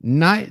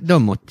 Nei, da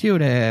måtte jo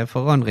det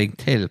forandring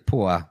til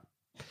på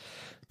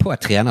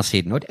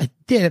trenersiden, og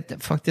det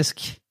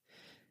faktisk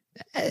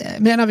jeg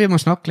mener vi må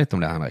snakke litt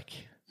om det, Henrik.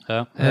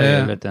 Ja,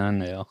 jeg litt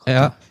enig I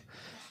akkurat.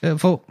 Ja,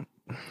 for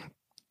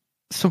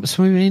som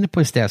vi var inne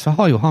på I sted, så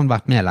har jo han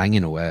vært med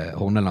lenge nå,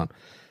 Horneland.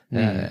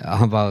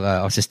 Han var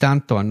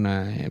assistent, og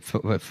han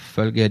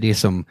følge de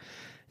som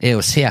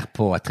og ser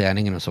på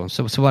treningen og sånn,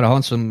 så var det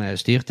han som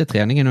styrte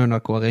treningen under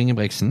Kåre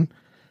Ingebrigtsen,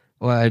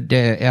 og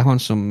det han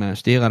som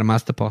styrer det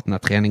mesteparten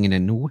av treningene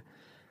nå.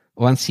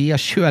 Og han sier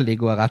selv I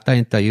går etter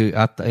intervju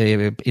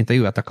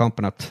etter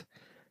kampen at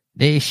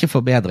det ikke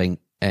forbedring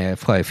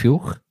fra I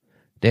fjor.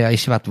 Det har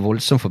ikke vært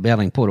voldsom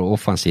forbedring på det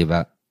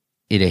offensive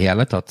I det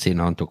hele tatt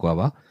siden han tok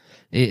over.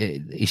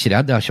 Ikke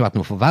det har ikke vært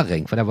noe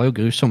forverring, for det var jo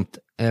grusomt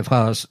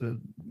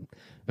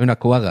under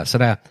Kåre, så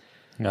det...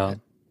 Ja,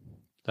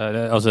 det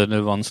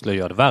er vanskelig å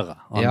gjøre det verre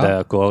enn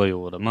det Kåre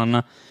gjorde, men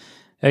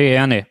jeg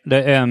enig. Det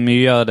er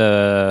mye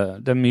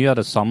av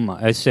det samme.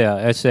 Jeg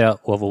ser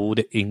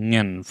overhodet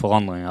ingen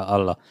forandringer,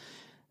 eller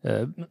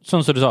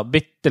sånn som du sa,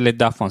 bitte litt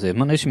defensivt,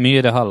 men ikke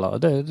mye det heller.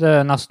 Det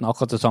nesten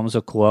akkurat det samme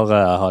som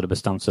Kåre hadde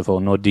bestemt seg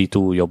for når de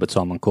to jobbet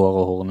sammen,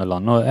 Kåre og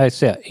Horneland, og jeg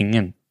ser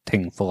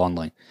ingenting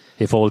forandring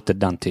I forhold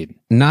til den tiden.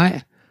 Nei,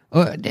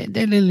 og det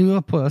jeg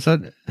lurer på, altså...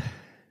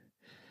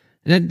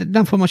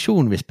 Den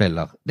formasjonen vi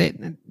spiller,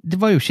 det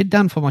var jo ikke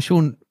den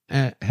formasjonen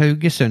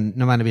Haugesund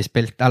nødvendigvis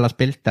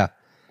spilte.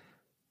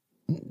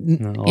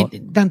 I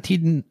den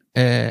tiden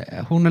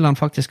Horneland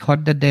faktisk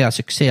hadde det av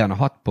suksess han har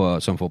hatt på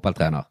som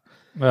fotballtrener.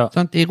 Ja.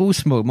 Sånn, I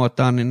Rosenborg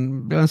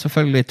ble han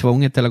selvfølgelig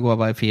tvunget til å gå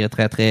over I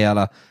 4-3-3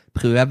 eller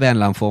prøve en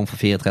eller annen form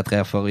for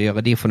 4-3-3 for å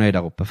gjøre de fornøyd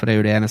der oppe, for det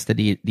er jo det eneste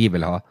de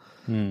vil ha.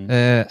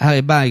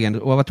 Her I Bergen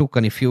overtok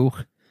han I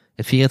fjor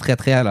et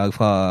 4-3-3-lag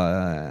fra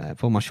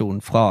formasjonen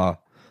fra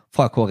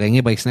Kåre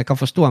Ingebrigtsen. Jeg kan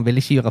forstå han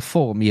ville ikke gjøre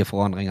for mye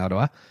forandringer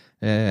da.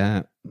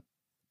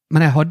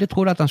 Men jeg hadde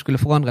trodd at han skulle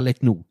forandre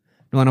litt nå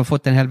han har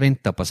fått en hel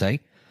vinter på seg,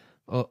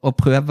 og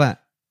prøve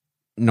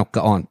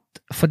noe annet.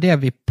 For det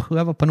vi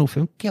prøver på nå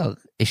funker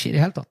ikke I det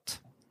hele tatt.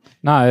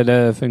 Nei,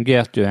 det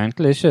fungerte jo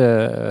egentlig ikke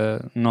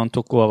når han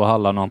tok over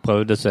heller, når han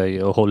prøvde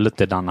seg å holde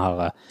til denne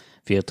her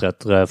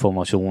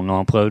 4-3-3-formasjonen, og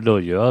han prøvde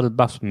å gjøre det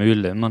best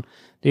mulig, men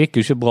det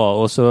gikk jo ikke bra,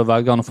 og så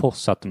velger han å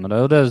fortsette med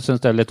det, og det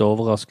synes jeg litt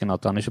overraskende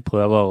at han ikke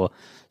prøver å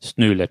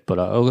snu litt på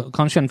det. Og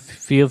kanskje en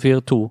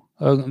 4-4-2,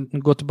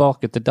 gå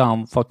tilbake til der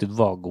han faktisk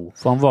var god,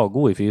 for han var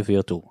god I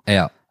 4-4-2.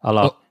 Ja.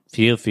 Eller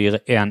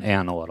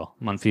 4-4-1-1 år da,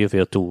 men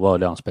 4-4-2 var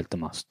det han spilte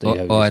mest.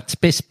 Og et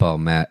spisspar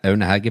med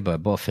Aune Heggebø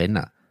Bård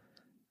Finne.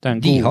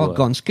 De har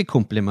ganske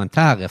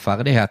komplementære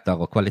ferdigheter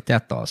og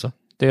kvaliteter, altså.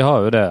 De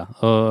har jo det,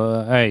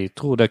 og jeg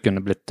tror det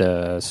kunne blitt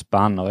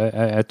spennende, og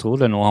jeg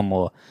tror det nå han må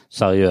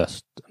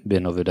seriøst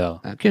begynne å vurdere.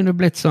 Det kunne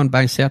blitt sånn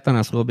Bengt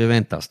Sæternes Robbie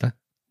Winters, det.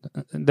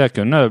 Det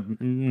kunne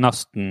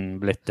nesten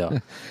blitt, ja.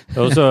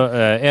 Og så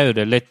jo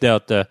det litt det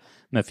at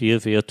med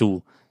 4-4-2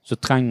 så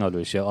trenger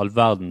du ikke all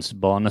verdens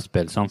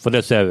banespill, for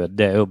det ser vi,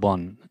 det jo bare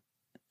en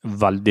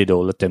veldig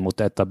dårlig til mot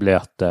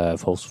etablerte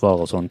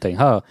forsvar og sånne ting.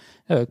 Her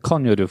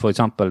kan jo du for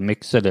eksempel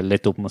mikse det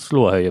litt opp med å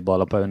slå høye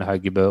baller på Aune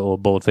Heggebø og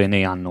Bård Finne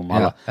igjennom,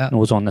 eller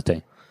noe sånne ting.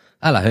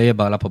 Eller høye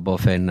baller på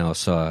Bård Finne og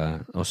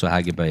så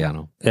Heggebø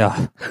igjennom. Ja.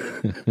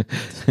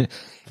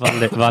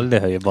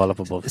 veldig høye baller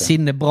på Bård Finne.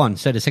 Siden det brann,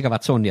 så det sikkert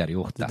vært sånn de hadde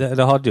gjort det.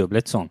 Det hadde jo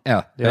blitt sånn.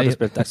 Ja. De hadde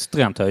spilt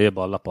ekstremt høye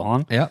baller på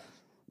han. Ja.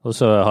 Og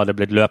så hadde det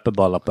blitt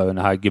løpeballer på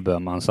Aune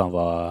Heggebø mens han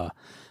var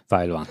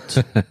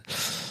feilvendt.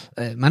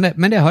 Men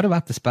det hadde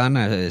vært et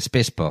spennende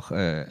spisspar.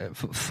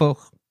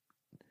 For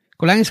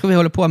hvor lenge skal vi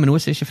holde på med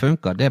noe som ikke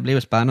funker? Det blir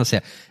jo spennende å se.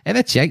 Jeg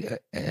vet ikke,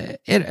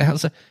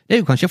 det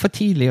jo kanskje for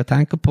tidlig å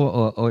tenke på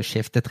å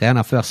skifte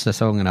trener før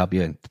sesongen har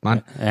begynt.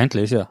 Men...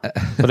 Egentlig ikke.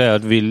 For det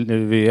at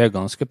vi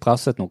ganske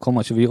presset nå.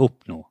 Kommer ikke vi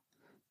opp nå?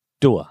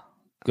 Da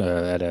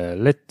det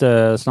litt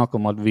snakk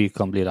om at vi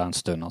kan bli der en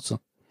stund, altså.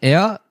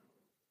 Ja,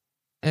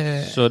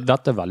 så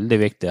dette veldig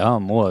viktig.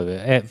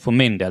 For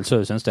min del så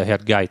synes jeg det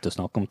helt greit å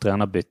snakke om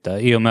trenerbytte,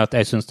 I og med at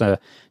jeg synes det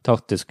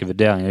taktiske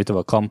vurderingen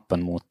utover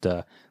kampen mot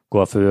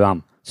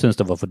KFUM synes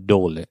det var for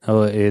dårlig.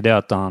 Og I det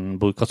at han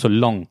bruker så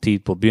lang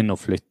tid på å begynne å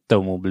flytte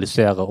og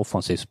mobilisere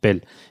offensivt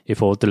spill I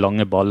forhold til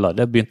lange baller,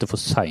 det begynte for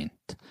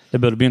sent.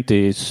 Det burde begynt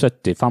I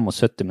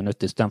 70-75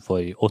 minutter I stedet for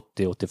I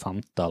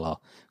 80-85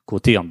 eller hvor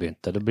tid han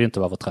begynte. Det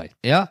begynte å være for tregt.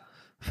 Ja,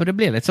 for det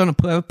blir litt sånn å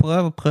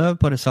prøve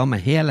på det samme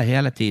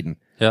hele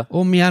tiden. Ja.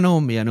 Om igjen,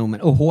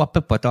 og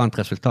håpe på et annet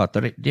resultat.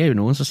 Og det jo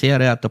noen som sier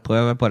det at å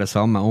prøve på det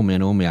samme om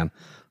igjen,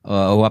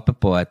 og håpe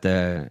på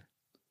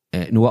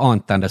noe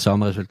annet enn det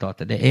samme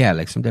resultatet. Det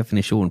liksom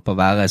definisjonen på å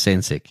være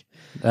sinnssyk.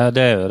 Ja,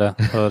 det jo det.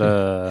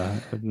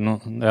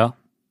 Ja.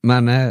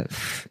 Men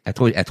jeg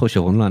tror ikke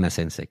Horneland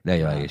sinnssyk,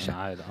 det gjør jeg ikke.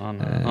 Nei,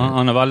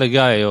 han veldig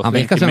grei og han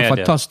flink i media. Han virker som en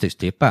fantastisk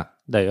type.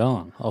 Det gjør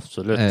han,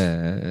 absolutt.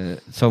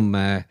 Som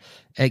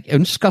jeg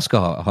ønsker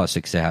skal ha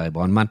suksess her i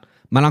Brann,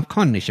 men han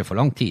kan ikke for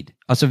lang tid.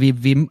 Altså,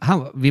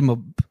 vi må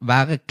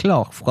være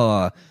klar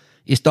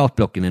i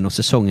startblokkene når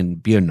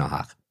sesongen begynner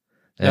her.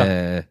 Ja.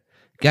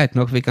 Greit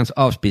nok, vi kan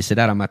avspise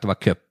det der med at det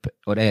var cup,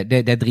 og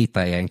det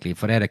driter jeg egentlig,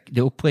 for det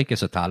er opprykket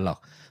som teller.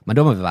 Men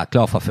da må vi være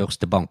klar fra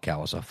første bank her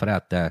også, for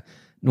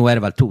nå er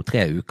det vel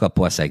 2-3 uker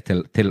på seg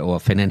til å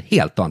finne en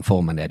helt annen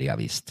form enn det de har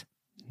vist.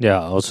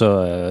 Ja, og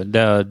så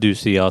det du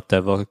sier at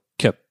det var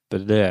cup,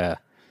 det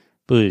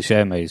bryr ikke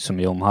jeg meg så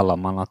mye om heller,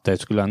 men at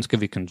jeg skulle ønske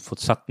vi kunne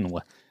fått sett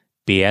noe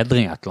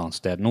bedring et eller annet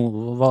sted. Nå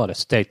var det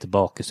steg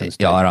tilbake, synes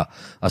jeg. Ja da,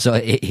 altså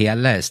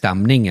hele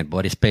stemningen,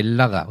 både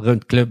spillere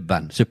rundt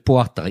klubben,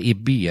 supportere i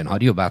byen,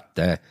 hadde jo vært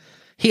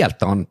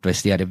helt annet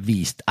hvis de hadde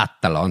vist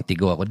et eller annet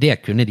i går, og det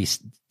kunne de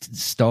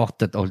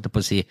startet, holdt på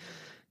å si,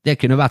 det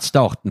kunne vært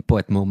starten på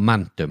et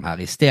momentum her.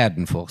 I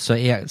stedet for så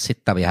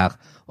sitter vi her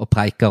og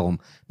preiker om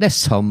det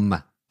samme,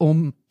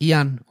 om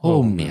igjen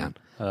og om igjen.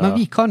 Ja. Men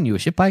vi kan jo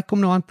ikke preike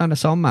om noe annet enn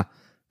det samme.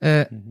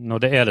 Når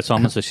det er det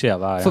samme som skjer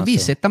hver gang. For vi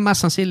sitter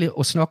mest sannsynlig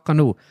og snakker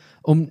nå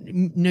om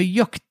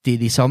nøyaktig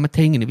de samme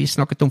tingene vi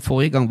snakket om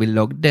forrige gang vi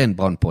lagde en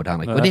brannpodd,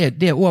 Henrik, og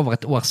det er over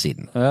et år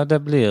siden. Ja, det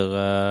blir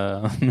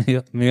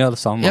mye av det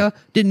samme. Ja,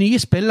 det er nye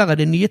spillere,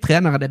 det er nye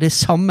trenere, det er de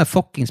samme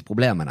fuckings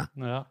problemene.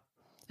 Ja.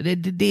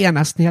 Det er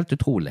nesten helt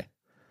utrolig.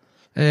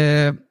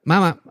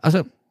 Men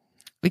altså,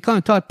 vi kan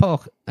jo ta et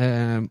par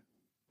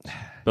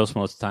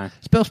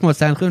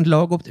spørsmålstegn rundt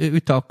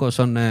laguttak og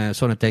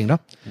sånne ting da.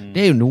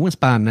 Det er jo noen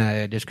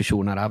spennende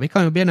diskusjoner der. Vi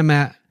kan jo begynne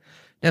med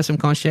det som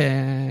kanskje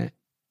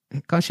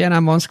er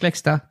den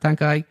vanskeligste,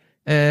 tenker jeg.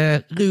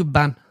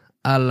 Ruben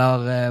eller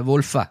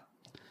Wolfe?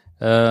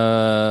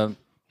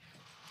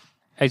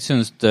 Jeg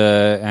synes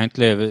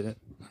egentlig,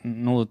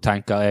 nå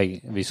tenker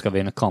jeg vi skal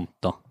vinne kamp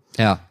da.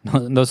 Ja.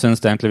 Da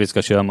synes jeg egentlig vi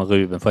skal kjøre med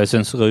Ruben, for jeg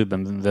synes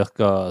Ruben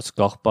virker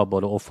skarpere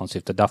både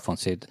offensivt og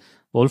defensivt.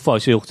 Wolfe har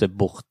ikke gjort det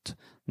bort,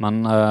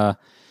 men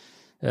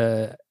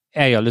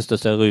jeg har lyst til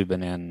å se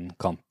Ruben i en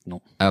kamp nå.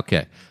 Ok,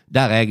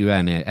 der er jeg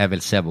uenig. Jeg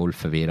vil se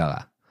Wolfe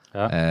videre.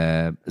 Ja.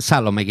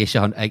 Selv om jeg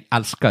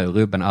elsker jo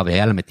Ruben av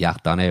hele mitt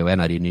hjerte. Han er jo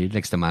en av de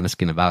nydeligste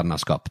menneskene verden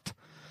har skapt.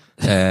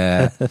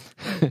 Det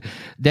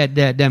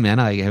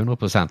mener jeg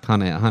 100%.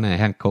 Han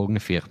er en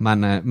kongefyr,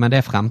 men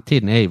det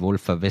fremtiden er i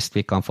Wolfe hvis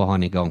vi kan få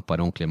han i gang på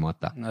en ordentlig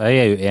måte. Jeg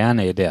er jo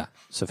enig i det,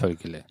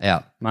 selvfølgelig. Ja.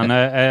 Men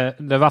det er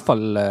i hvert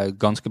fall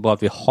ganske bra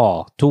at vi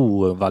har to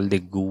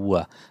veldig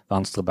gode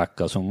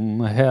venstrebacker som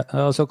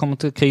kommer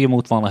til å krige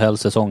mot hverandre hele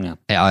sesongen.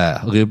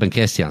 Ja. Ruben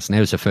Kristiansen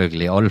er jo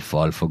selvfølgelig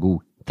altfor god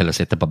til å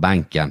sitte på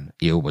benken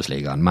i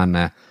Obos-ligaen,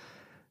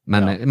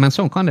 men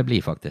sånn kan det bli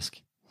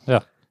faktisk.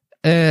 Ja.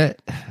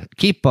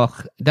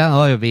 Keeper, der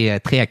har jo vi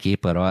 3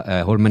 keepere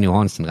da. Holmen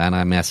Johansen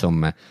regner jeg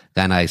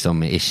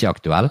som ikke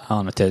aktuell.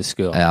 Han er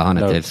tilskuer. Ja,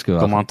 han er tilskuer.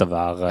 Kommer han til å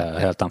være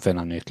helt han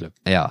finner en ny klubb.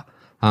 Ja,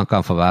 han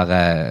kan få være,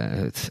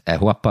 jeg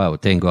håper jo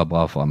ting går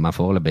bra for ham, men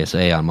foreløpig så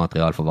er han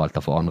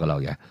materialforvalter for andre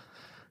laget.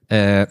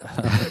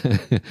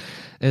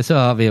 Så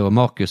har vi jo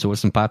Markus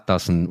Olsen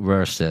Pettersen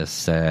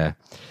versus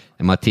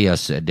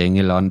Mathias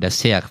Dyngeland. Det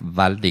ser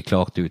veldig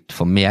klart ut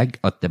for meg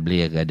at det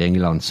blir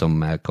Dyngeland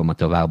som kommer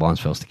til å være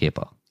Branns første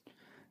keeper.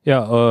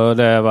 Ja, og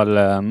det er vel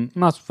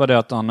mest fordi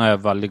at han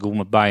er veldig god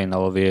med beina,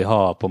 og vi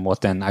har på en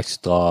måte en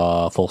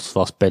ekstra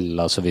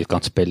forsvarsspiller som vi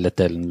kan spille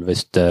til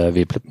hvis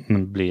vi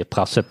blir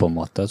presset på en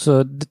måte.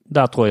 Så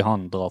der tror jeg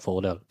han drar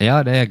fordel.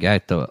 Ja, det er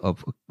greit å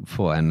få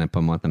på en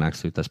måte en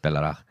ekstra utespiller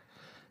der.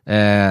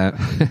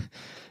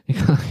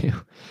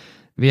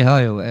 Vi har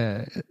jo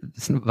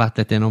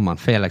vært litt innom han,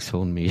 Felix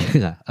Horn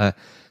Myhre.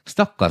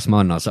 Stakkars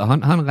mann, altså.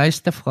 Han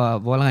reiste fra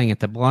Vålerengen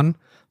til Brann,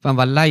 for han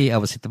var lei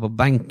av å sitte på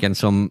benken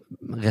som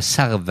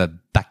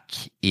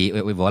reserveback i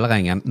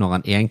Vålerengen når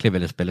han egentlig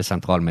ville spille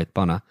sentral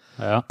midtbane.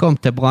 Ja. Kom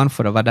til Brann,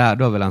 for det var der,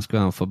 da ville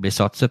han få bli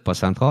satset på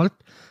sentralt.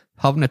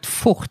 Havnet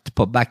fort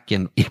på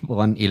bekken i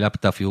Brann i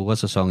løpet av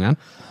fjorårssesongen.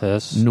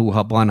 Yes. Nå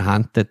har Brann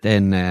hentet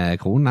en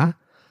krone,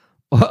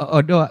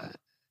 og da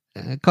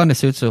kan det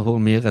se ut som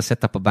Horn Myhre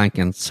sitter på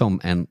benken som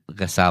en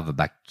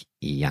reserveback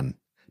igjen.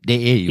 Det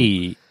er jo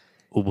i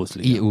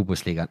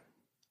Obos-ligaen.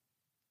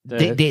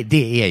 Det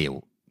er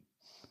jo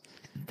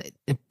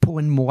på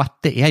en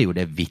måte er jo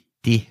det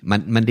vittig,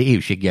 men det er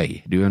jo ikke gøy.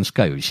 Du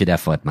ønsker jo ikke det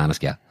for et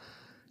menneske.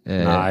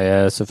 Nei,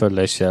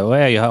 selvfølgelig ikke. Og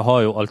jeg har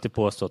jo alltid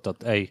påstått at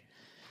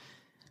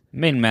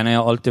min mening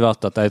har alltid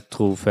vært at jeg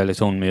tror Felix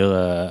Horn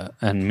Myhre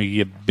er en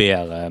mye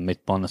bedre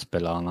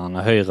midtbanespiller enn han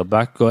er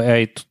høyreback, og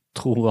jeg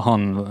tror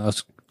han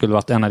skulle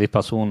vært en av de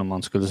personene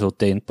man skulle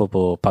sitte innpå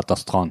på Petter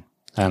Strand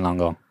en eller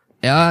annen gang.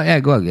 Ja,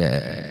 jeg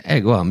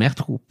går har mer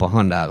tro på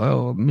han der,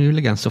 og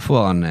muligens så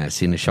får han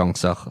sine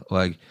sjanser,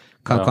 og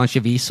kan kanskje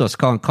vise oss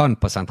hva han kan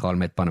på sentral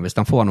midtbane hvis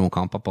han får noen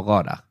kamper på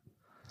rad der.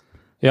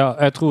 Ja,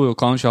 jeg tror jo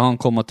kanskje han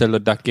kommer til å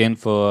dekke inn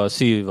for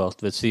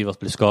Sivert. Hvis Sivert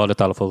blir skadet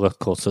eller får rødt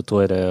kors, så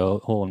tror jeg det er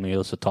Horn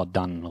Myhre som tar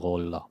den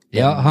rollen.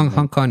 Ja, han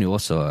kan jo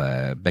også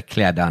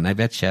bekle den. Jeg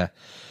vet ikke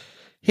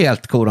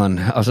helt hvordan,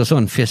 altså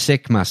sånn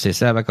fysikkmessig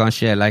så vel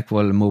kanskje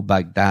Leikvoll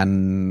Moberg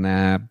den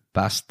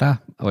beste,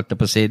 holdt jeg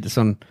på å si,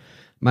 sånn,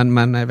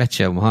 men jeg vet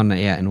ikke om han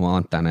noe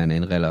annet enn en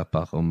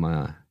innreløper,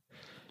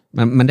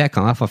 men det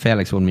kan i hvert fall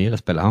Felix Von Myhre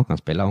spille, han kan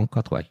spille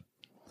anker, tror jeg.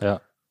 Ja,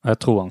 jeg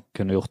tror han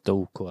kunne gjort det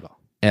ok da.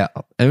 Ja,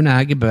 Aune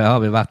Heggebø har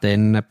vi vært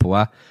inne på,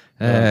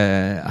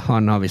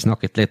 han har vi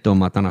snakket litt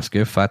om at han har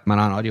skuffet, men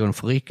han hadde jo en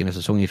forrykende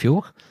sesong i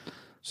fjor.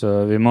 Så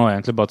vi må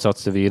egentlig bare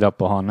satse videre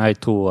på han. Jeg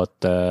tror at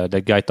det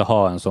er greit å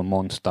ha en sånn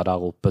monster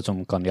der oppe som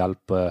kan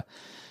hjelpe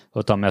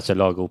å ta med seg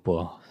laget opp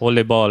og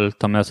holde i ball,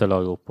 ta med seg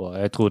laget opp. Og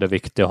jeg tror det er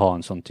viktig å ha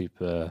en sånn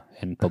type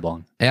inn på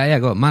banen. Ja,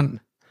 jeg går, men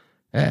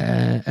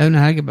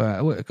Aune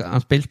Heggebø,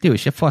 han spilte jo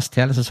ikke fast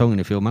hele sesongen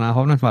i fjor, men han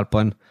havnet vel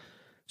på en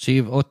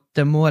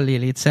 7-8 mål i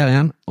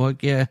elitserien, og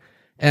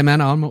jeg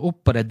mener han må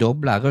opp på det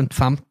doble, rundt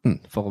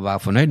 15, for å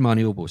være fornøyd med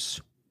han i Obos.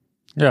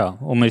 Ja,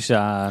 om ikke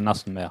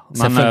nesten mer.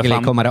 Men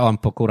selvfølgelig kommer det an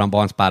på hvordan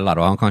Brann spiller,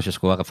 og han kan ikke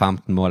skåre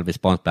 15 mål hvis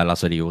Brann spiller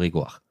som de gjorde i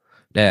går.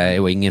 Det er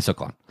jo ingen som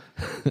kan.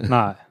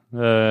 Nei,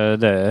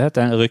 det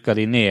heter rykker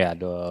de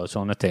ned og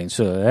sånne ting,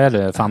 så er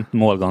det 15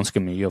 mål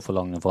ganske mye å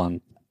forlange for en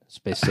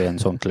spiss i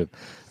en sånn klubb.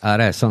 Ja,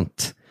 det er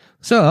sant.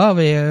 Så har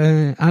vi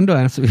enda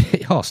en som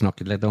vi har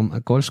snakket litt om,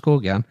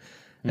 Kolskogen.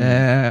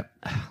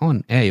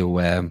 Han er jo...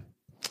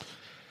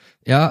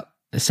 Ja,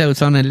 det ser ut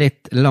som han er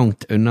litt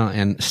langt unna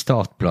en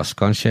startplass.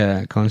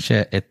 Kanskje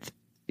et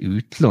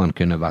utlån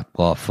kunne vært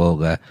bra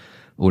for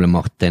Ole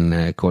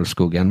Martin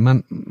Kolskogen,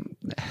 men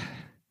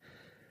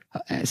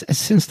jeg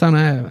synes han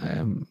er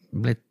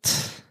blitt...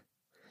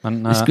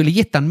 Vi skulle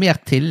gitt han mer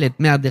tillit,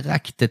 mer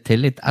direkte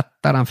tillit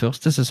etter den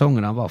første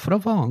sesongen han var, for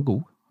da var han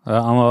god. Ja,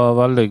 han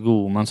var veldig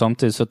god, men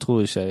samtidig så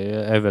tror jeg ikke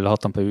jeg ville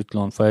hatt han på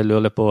utlån, for jeg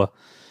lurer på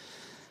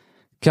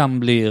hvem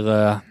blir...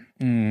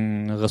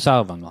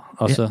 reserven da.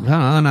 Altså,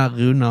 han er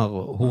Runar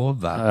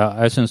Håpe.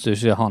 Ja, jeg synes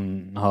ikke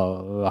han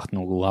har vært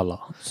noe god heller.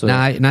 Så.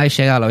 Nei,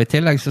 ikke heller. I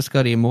tillegg så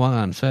skal de i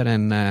morgen, så er det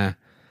en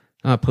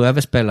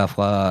prøvespiller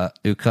fra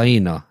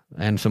Ukraina,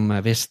 en som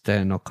visst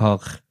nok har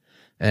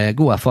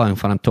god erfaring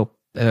fra den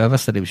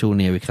øverste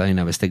divisjonen i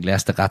Ukraina, hvis jeg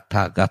leste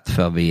rett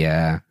før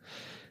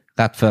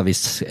vi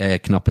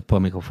knappet på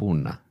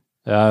mikrofonene.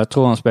 Ja, jeg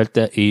tror han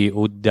spilte i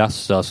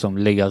Odessa, som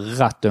ligger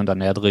rett under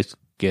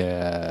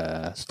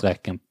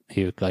nedrykkstreken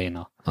i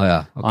Ukraina.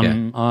 Ja, ok.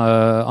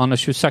 Han er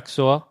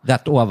 26 år.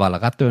 Rett over eller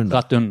rett under?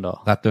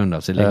 Rett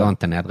under. Så ligger han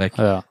til nedrykk.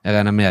 Ja. Jeg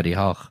regner med de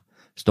har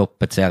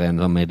stoppet serien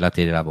som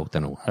midlertidig der borte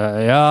nå.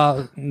 Ja,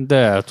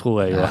 det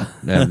tror jeg jo.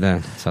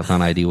 Det satt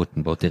han idioten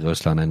borte i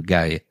Russland, en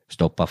gøy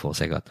stopper for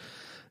sikkert.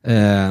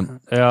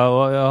 Ja,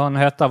 og han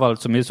heter vel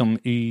så mye som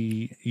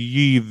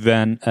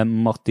Yven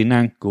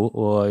Martinenko,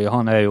 og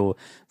han er jo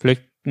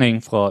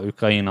flyktning fra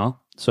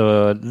Ukraina.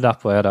 Så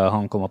derfor er det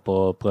han kommer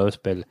på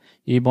prøvespill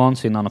i Brann,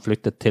 siden han har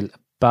flyttet til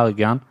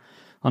Bergen.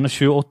 Han er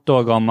 28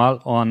 år gammel,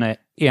 og han er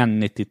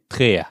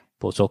 1,93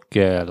 på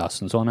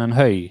sokkelessen, så han er en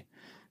høy,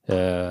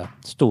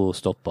 stor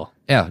stopper.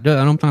 Ja, det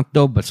er omtrent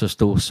dobbelt så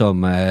stor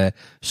som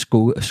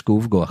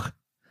Skovgård.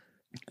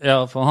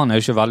 Ja, for han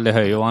er jo ikke veldig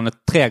høy, og han er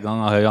 3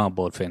 ganger høyere enn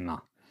Bård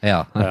Finne.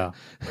 Ja.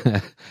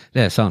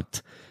 Det er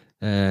sant.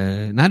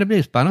 Nei, det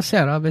blir spennende å se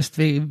da, hvis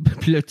vi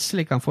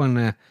plutselig kan få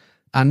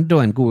enda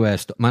en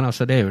god men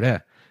altså det er jo det.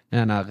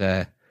 Den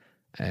der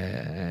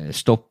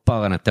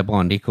stopperne til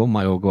Brann, de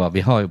kommer jo og går.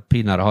 Vi har jo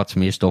pinadø hatt så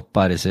mye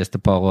stopper de siste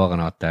par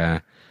årene at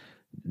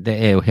det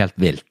er jo helt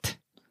vilt.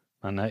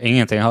 Men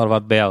ingenting har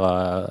vært bedre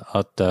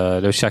at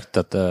det er kjekt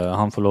at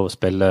han får lov å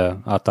spille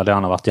etter det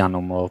han har vært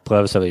gjennom og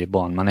prøve seg i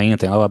Brann, men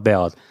ingenting har vært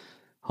bedre at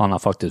han har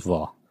faktisk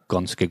var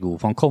ganske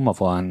god. For han kommer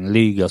fra en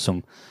liga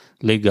som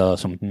ligger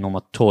som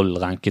nummer 12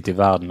 ranket i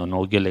verden, og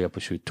Norge ligger på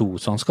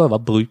 22, så han skal jo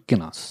være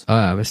brukende.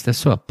 Ja, hvis det er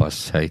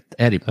såpass høyt.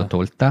 Er de på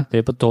 12? De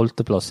er på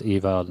 12. plass i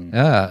verden.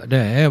 Ja,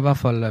 det er jo i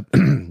hvert fall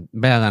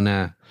bedre enn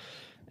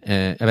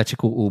jeg vet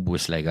ikke hvor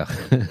Obos ligger.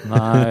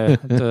 Nei,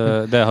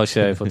 det har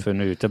ikke jeg fått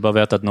funnet ut. Jeg bare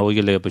vet at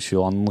Norge ligger på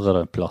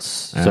 22. plass,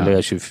 så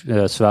ligger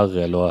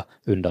Sverige lå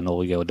under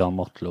Norge, og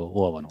Danmark lå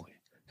over Norge.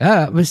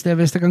 Ja, hvis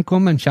det kan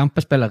komme en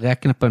kjempespiller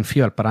rekende på en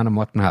fjøl på denne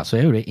måten her, så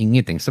er jo det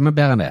ingenting som er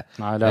bedre enn det.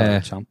 Nei, det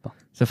er kjempe.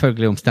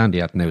 Selvfølgelig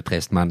omstendigheten er jo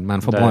trist,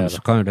 men for Brann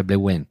så kan jo det bli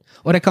win.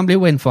 Og det kan bli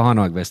win for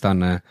han også,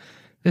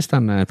 hvis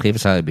han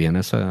trives her i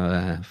byen. Så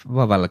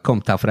var vel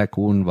kommet her fordi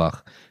konen var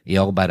i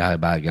arbeid her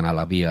i Bergen,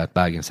 eller via et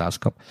Bergens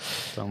selskap.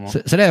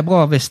 Så det er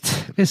bra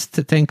hvis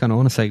ting kan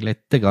ordne seg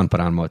litt grann på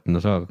den måten,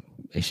 og så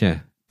ikke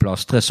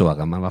plastre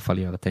såret, men i hvert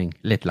fall gjøre ting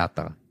litt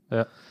lettere.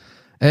 Ja.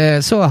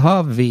 Så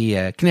har vi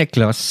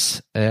Kneklas,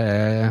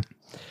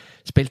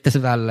 spilte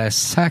vel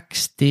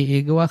 60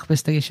 i går,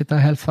 hvis jeg ikke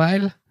tar helt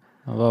feil.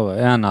 Det var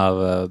en av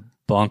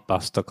Branns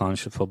beste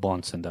kanskje for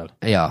Brann sin del.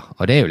 Ja,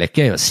 og det er jo litt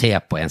gøy å se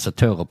på en som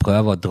tør å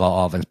prøve å dra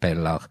av en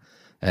spiller.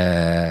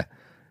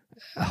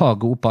 Har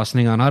gode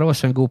passninger. Han hadde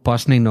også en god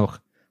passning når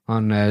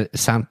han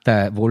sendte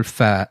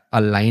Wolfe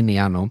alene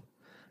igjennom.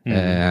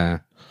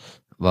 Der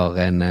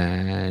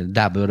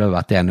burde det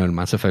vært 1-0,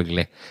 men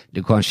selvfølgelig,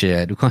 du kan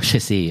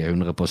ikke si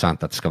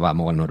 100% at det skal være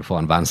mål når du får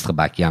en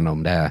venstreback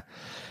gjennom det.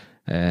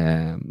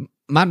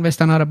 Men hvis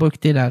han hadde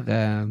brukt de der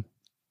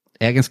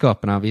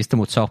egenskapene han viste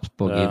mot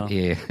Sarpsborg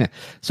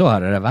så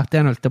hadde det vært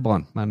 1-0 til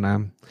Brann. Men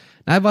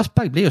nei,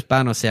 Vassberg blir jo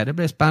spennende å se. Det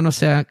blir spennende å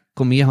se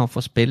hvor mye han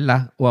får spille.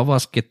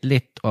 Overrasket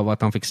litt over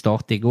at han fikk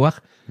starte i går.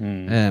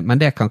 Men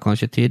det kan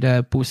kanskje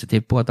tyde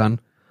positivt på at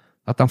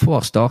han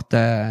får starte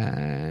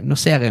når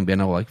serien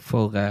begynner også.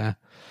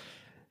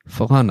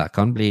 For han der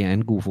kan bli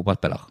en god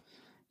fotballspiller.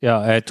 Ja,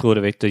 jeg tror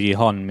det er viktig å gi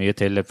han mye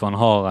tillit, for han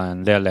har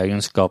en del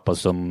egenskaper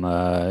som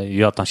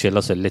gjør at han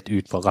skiller seg litt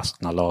ut fra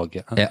resten av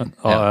laget.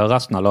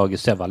 Resten av laget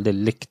ser veldig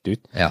likt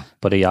ut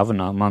på det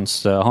jevne,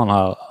 mens han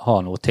har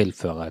noe å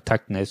tilføre,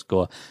 teknisk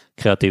og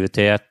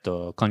kreativitet,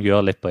 og kan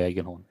gjøre litt på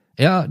egen hånd.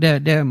 Ja,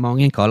 det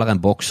mange kaller en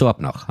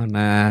boksåpner.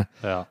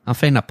 Han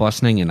finner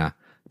passningene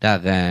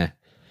der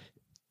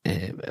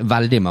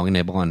veldig mange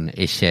i Brann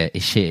ikke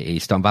i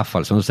stand, i hvert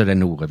fall sånn som det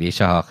nå, vi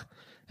ikke har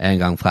en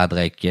gang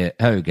Fredrik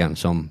Haugen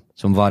som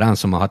var den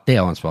som har hatt det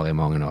ansvaret i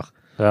mange år.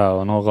 Ja,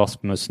 og nå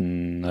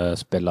Rasmussen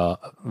spiller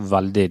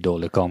veldig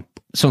dårlig kamp.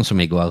 Sånn som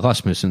i går,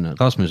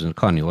 Rasmussen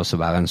kan jo også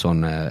være en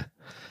sånn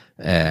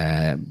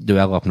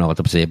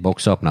døråpner,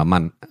 boksåpner,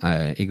 men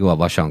i går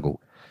var ikke han god.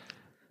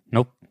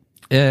 Nope.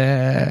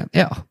 Jeg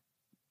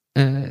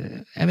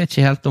vet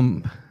ikke helt om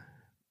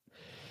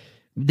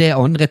det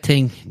andre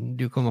ting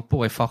du kommer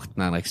på i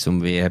farten, Henrik, som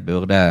vi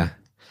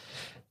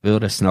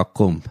burde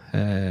snakke om.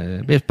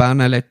 Det blir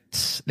spennende,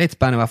 litt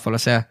spennende i hvert fall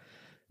å se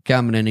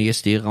hvem det nye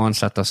styret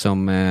ansetter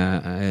som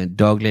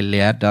daglig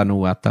leder nå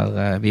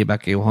etter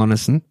Vibeke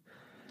Johannessen.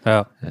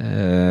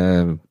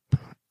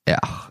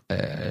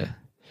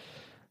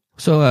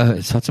 Så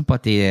satser på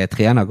at de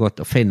trener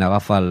godt og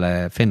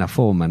finner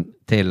formen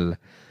til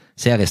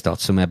seriestart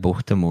som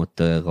borte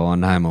mot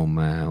Ranheim om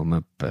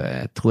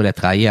jeg tror det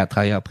 3.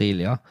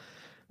 april, ja.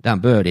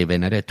 Den bør de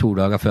vinne, det 2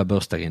 dager før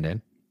bursdagen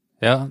din.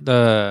 Ja, det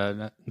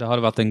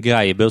hadde vært en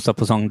grei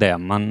bursdagspresang det,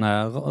 men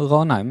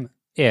Ranheim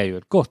jo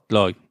et godt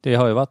lag. De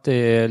har jo vært i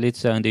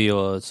elitserien de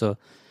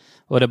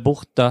og det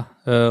borte.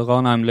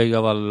 Ranheim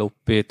ligger vel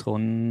oppe i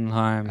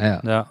Trondheim.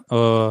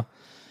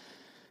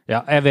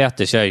 Jeg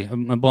vet ikke,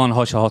 Brann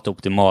har ikke hatt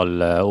optimal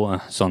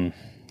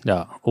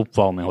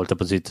oppvarming, holdt jeg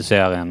på å si, til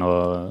serien, og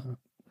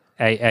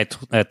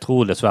jeg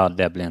tror dessverre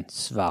det blir en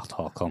svært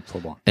hard kamp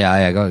for Brann. Ja,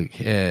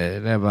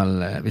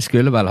 vi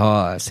skulle vel ha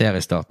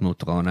seriestart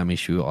mot Ranheim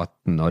i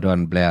 2018, og da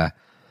den ble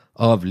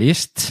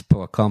avlyst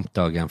på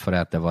kampdagen, fordi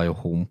at det var jo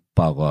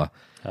humper, og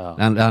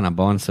denne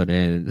banen, så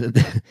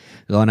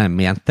Ranheim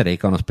mente det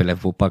ikke an å spille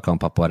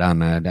fotballkamper på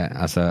den,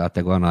 at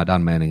det går an å ha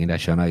den meningen,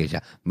 det skjønner jeg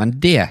ikke. Men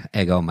det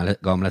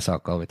gamle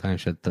saker, vi trenger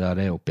ikke dra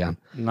det opp igjen.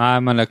 Nei,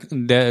 men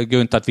det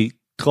grunnen til at vi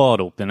drar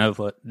det opp igjen,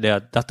 for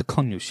dette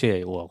kan jo skje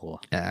i år også.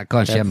 Ja,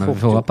 kan skje, men vi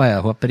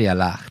håper de har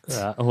lært.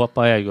 Ja,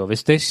 håper jeg også.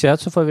 Hvis det skjer,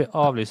 så får vi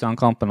avlyse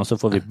den kampen, og så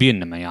får vi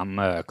begynne med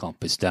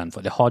hjemmekamp i stedet,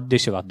 for det hadde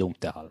ikke vært dumt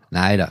det heller.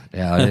 Neida,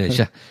 det hadde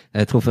ikke.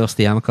 Jeg tror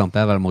første hjemmekamp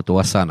vel mot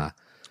Åsane.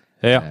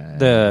 Ja,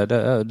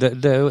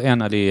 det jo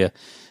en av de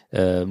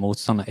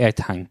motstandene jeg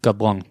tenker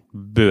Brann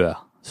bør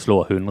slå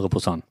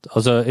 100%.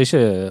 Altså,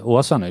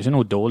 Åsane ikke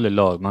noe dårlig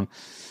lag, men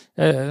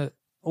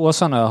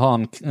Åsane har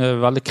en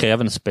veldig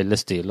krevende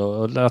spillestil,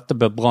 og dette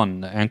bør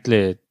Brann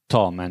egentlig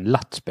ta med en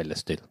lett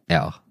spillestil.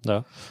 Ja,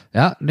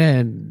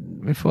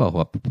 vi får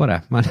håpe på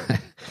det, men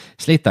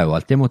sliter jo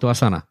alltid mot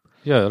Åsane.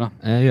 Gjør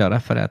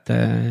det, for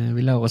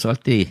vi lar oss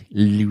alltid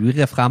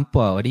lure frem på,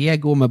 og de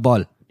gode med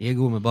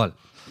ball.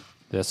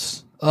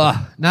 Yes.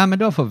 Nei, men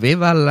da får vi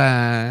vel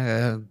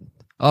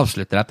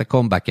avslutte dette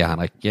comebacket,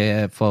 Henrik,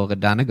 for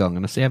denne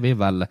gangen, og så vi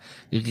vel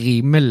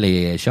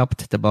rimelig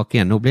kjapt tilbake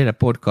igjen. Nå blir det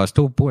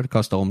 2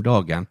 podcaster om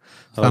dagen,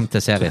 frem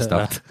til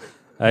seriestart.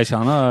 Jeg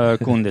kjenner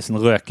kondisen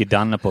røk i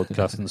denne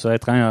podcasten, så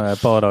jeg trenger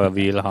et par dager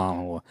hvile her,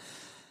 og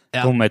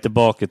komme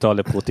tilbake, ta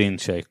litt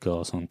proteinshake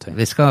og sånne ting.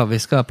 Vi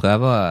skal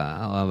prøve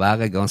å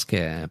være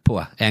ganske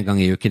på, en gang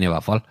i uken i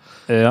hvert fall.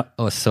 Ja.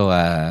 Og så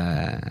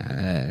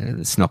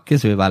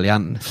snakkes vi vel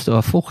igjen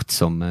så fort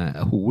som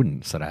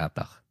hoden, så det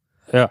heter.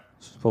 Ja,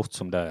 fort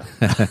som det, ja.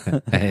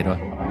 Hei da.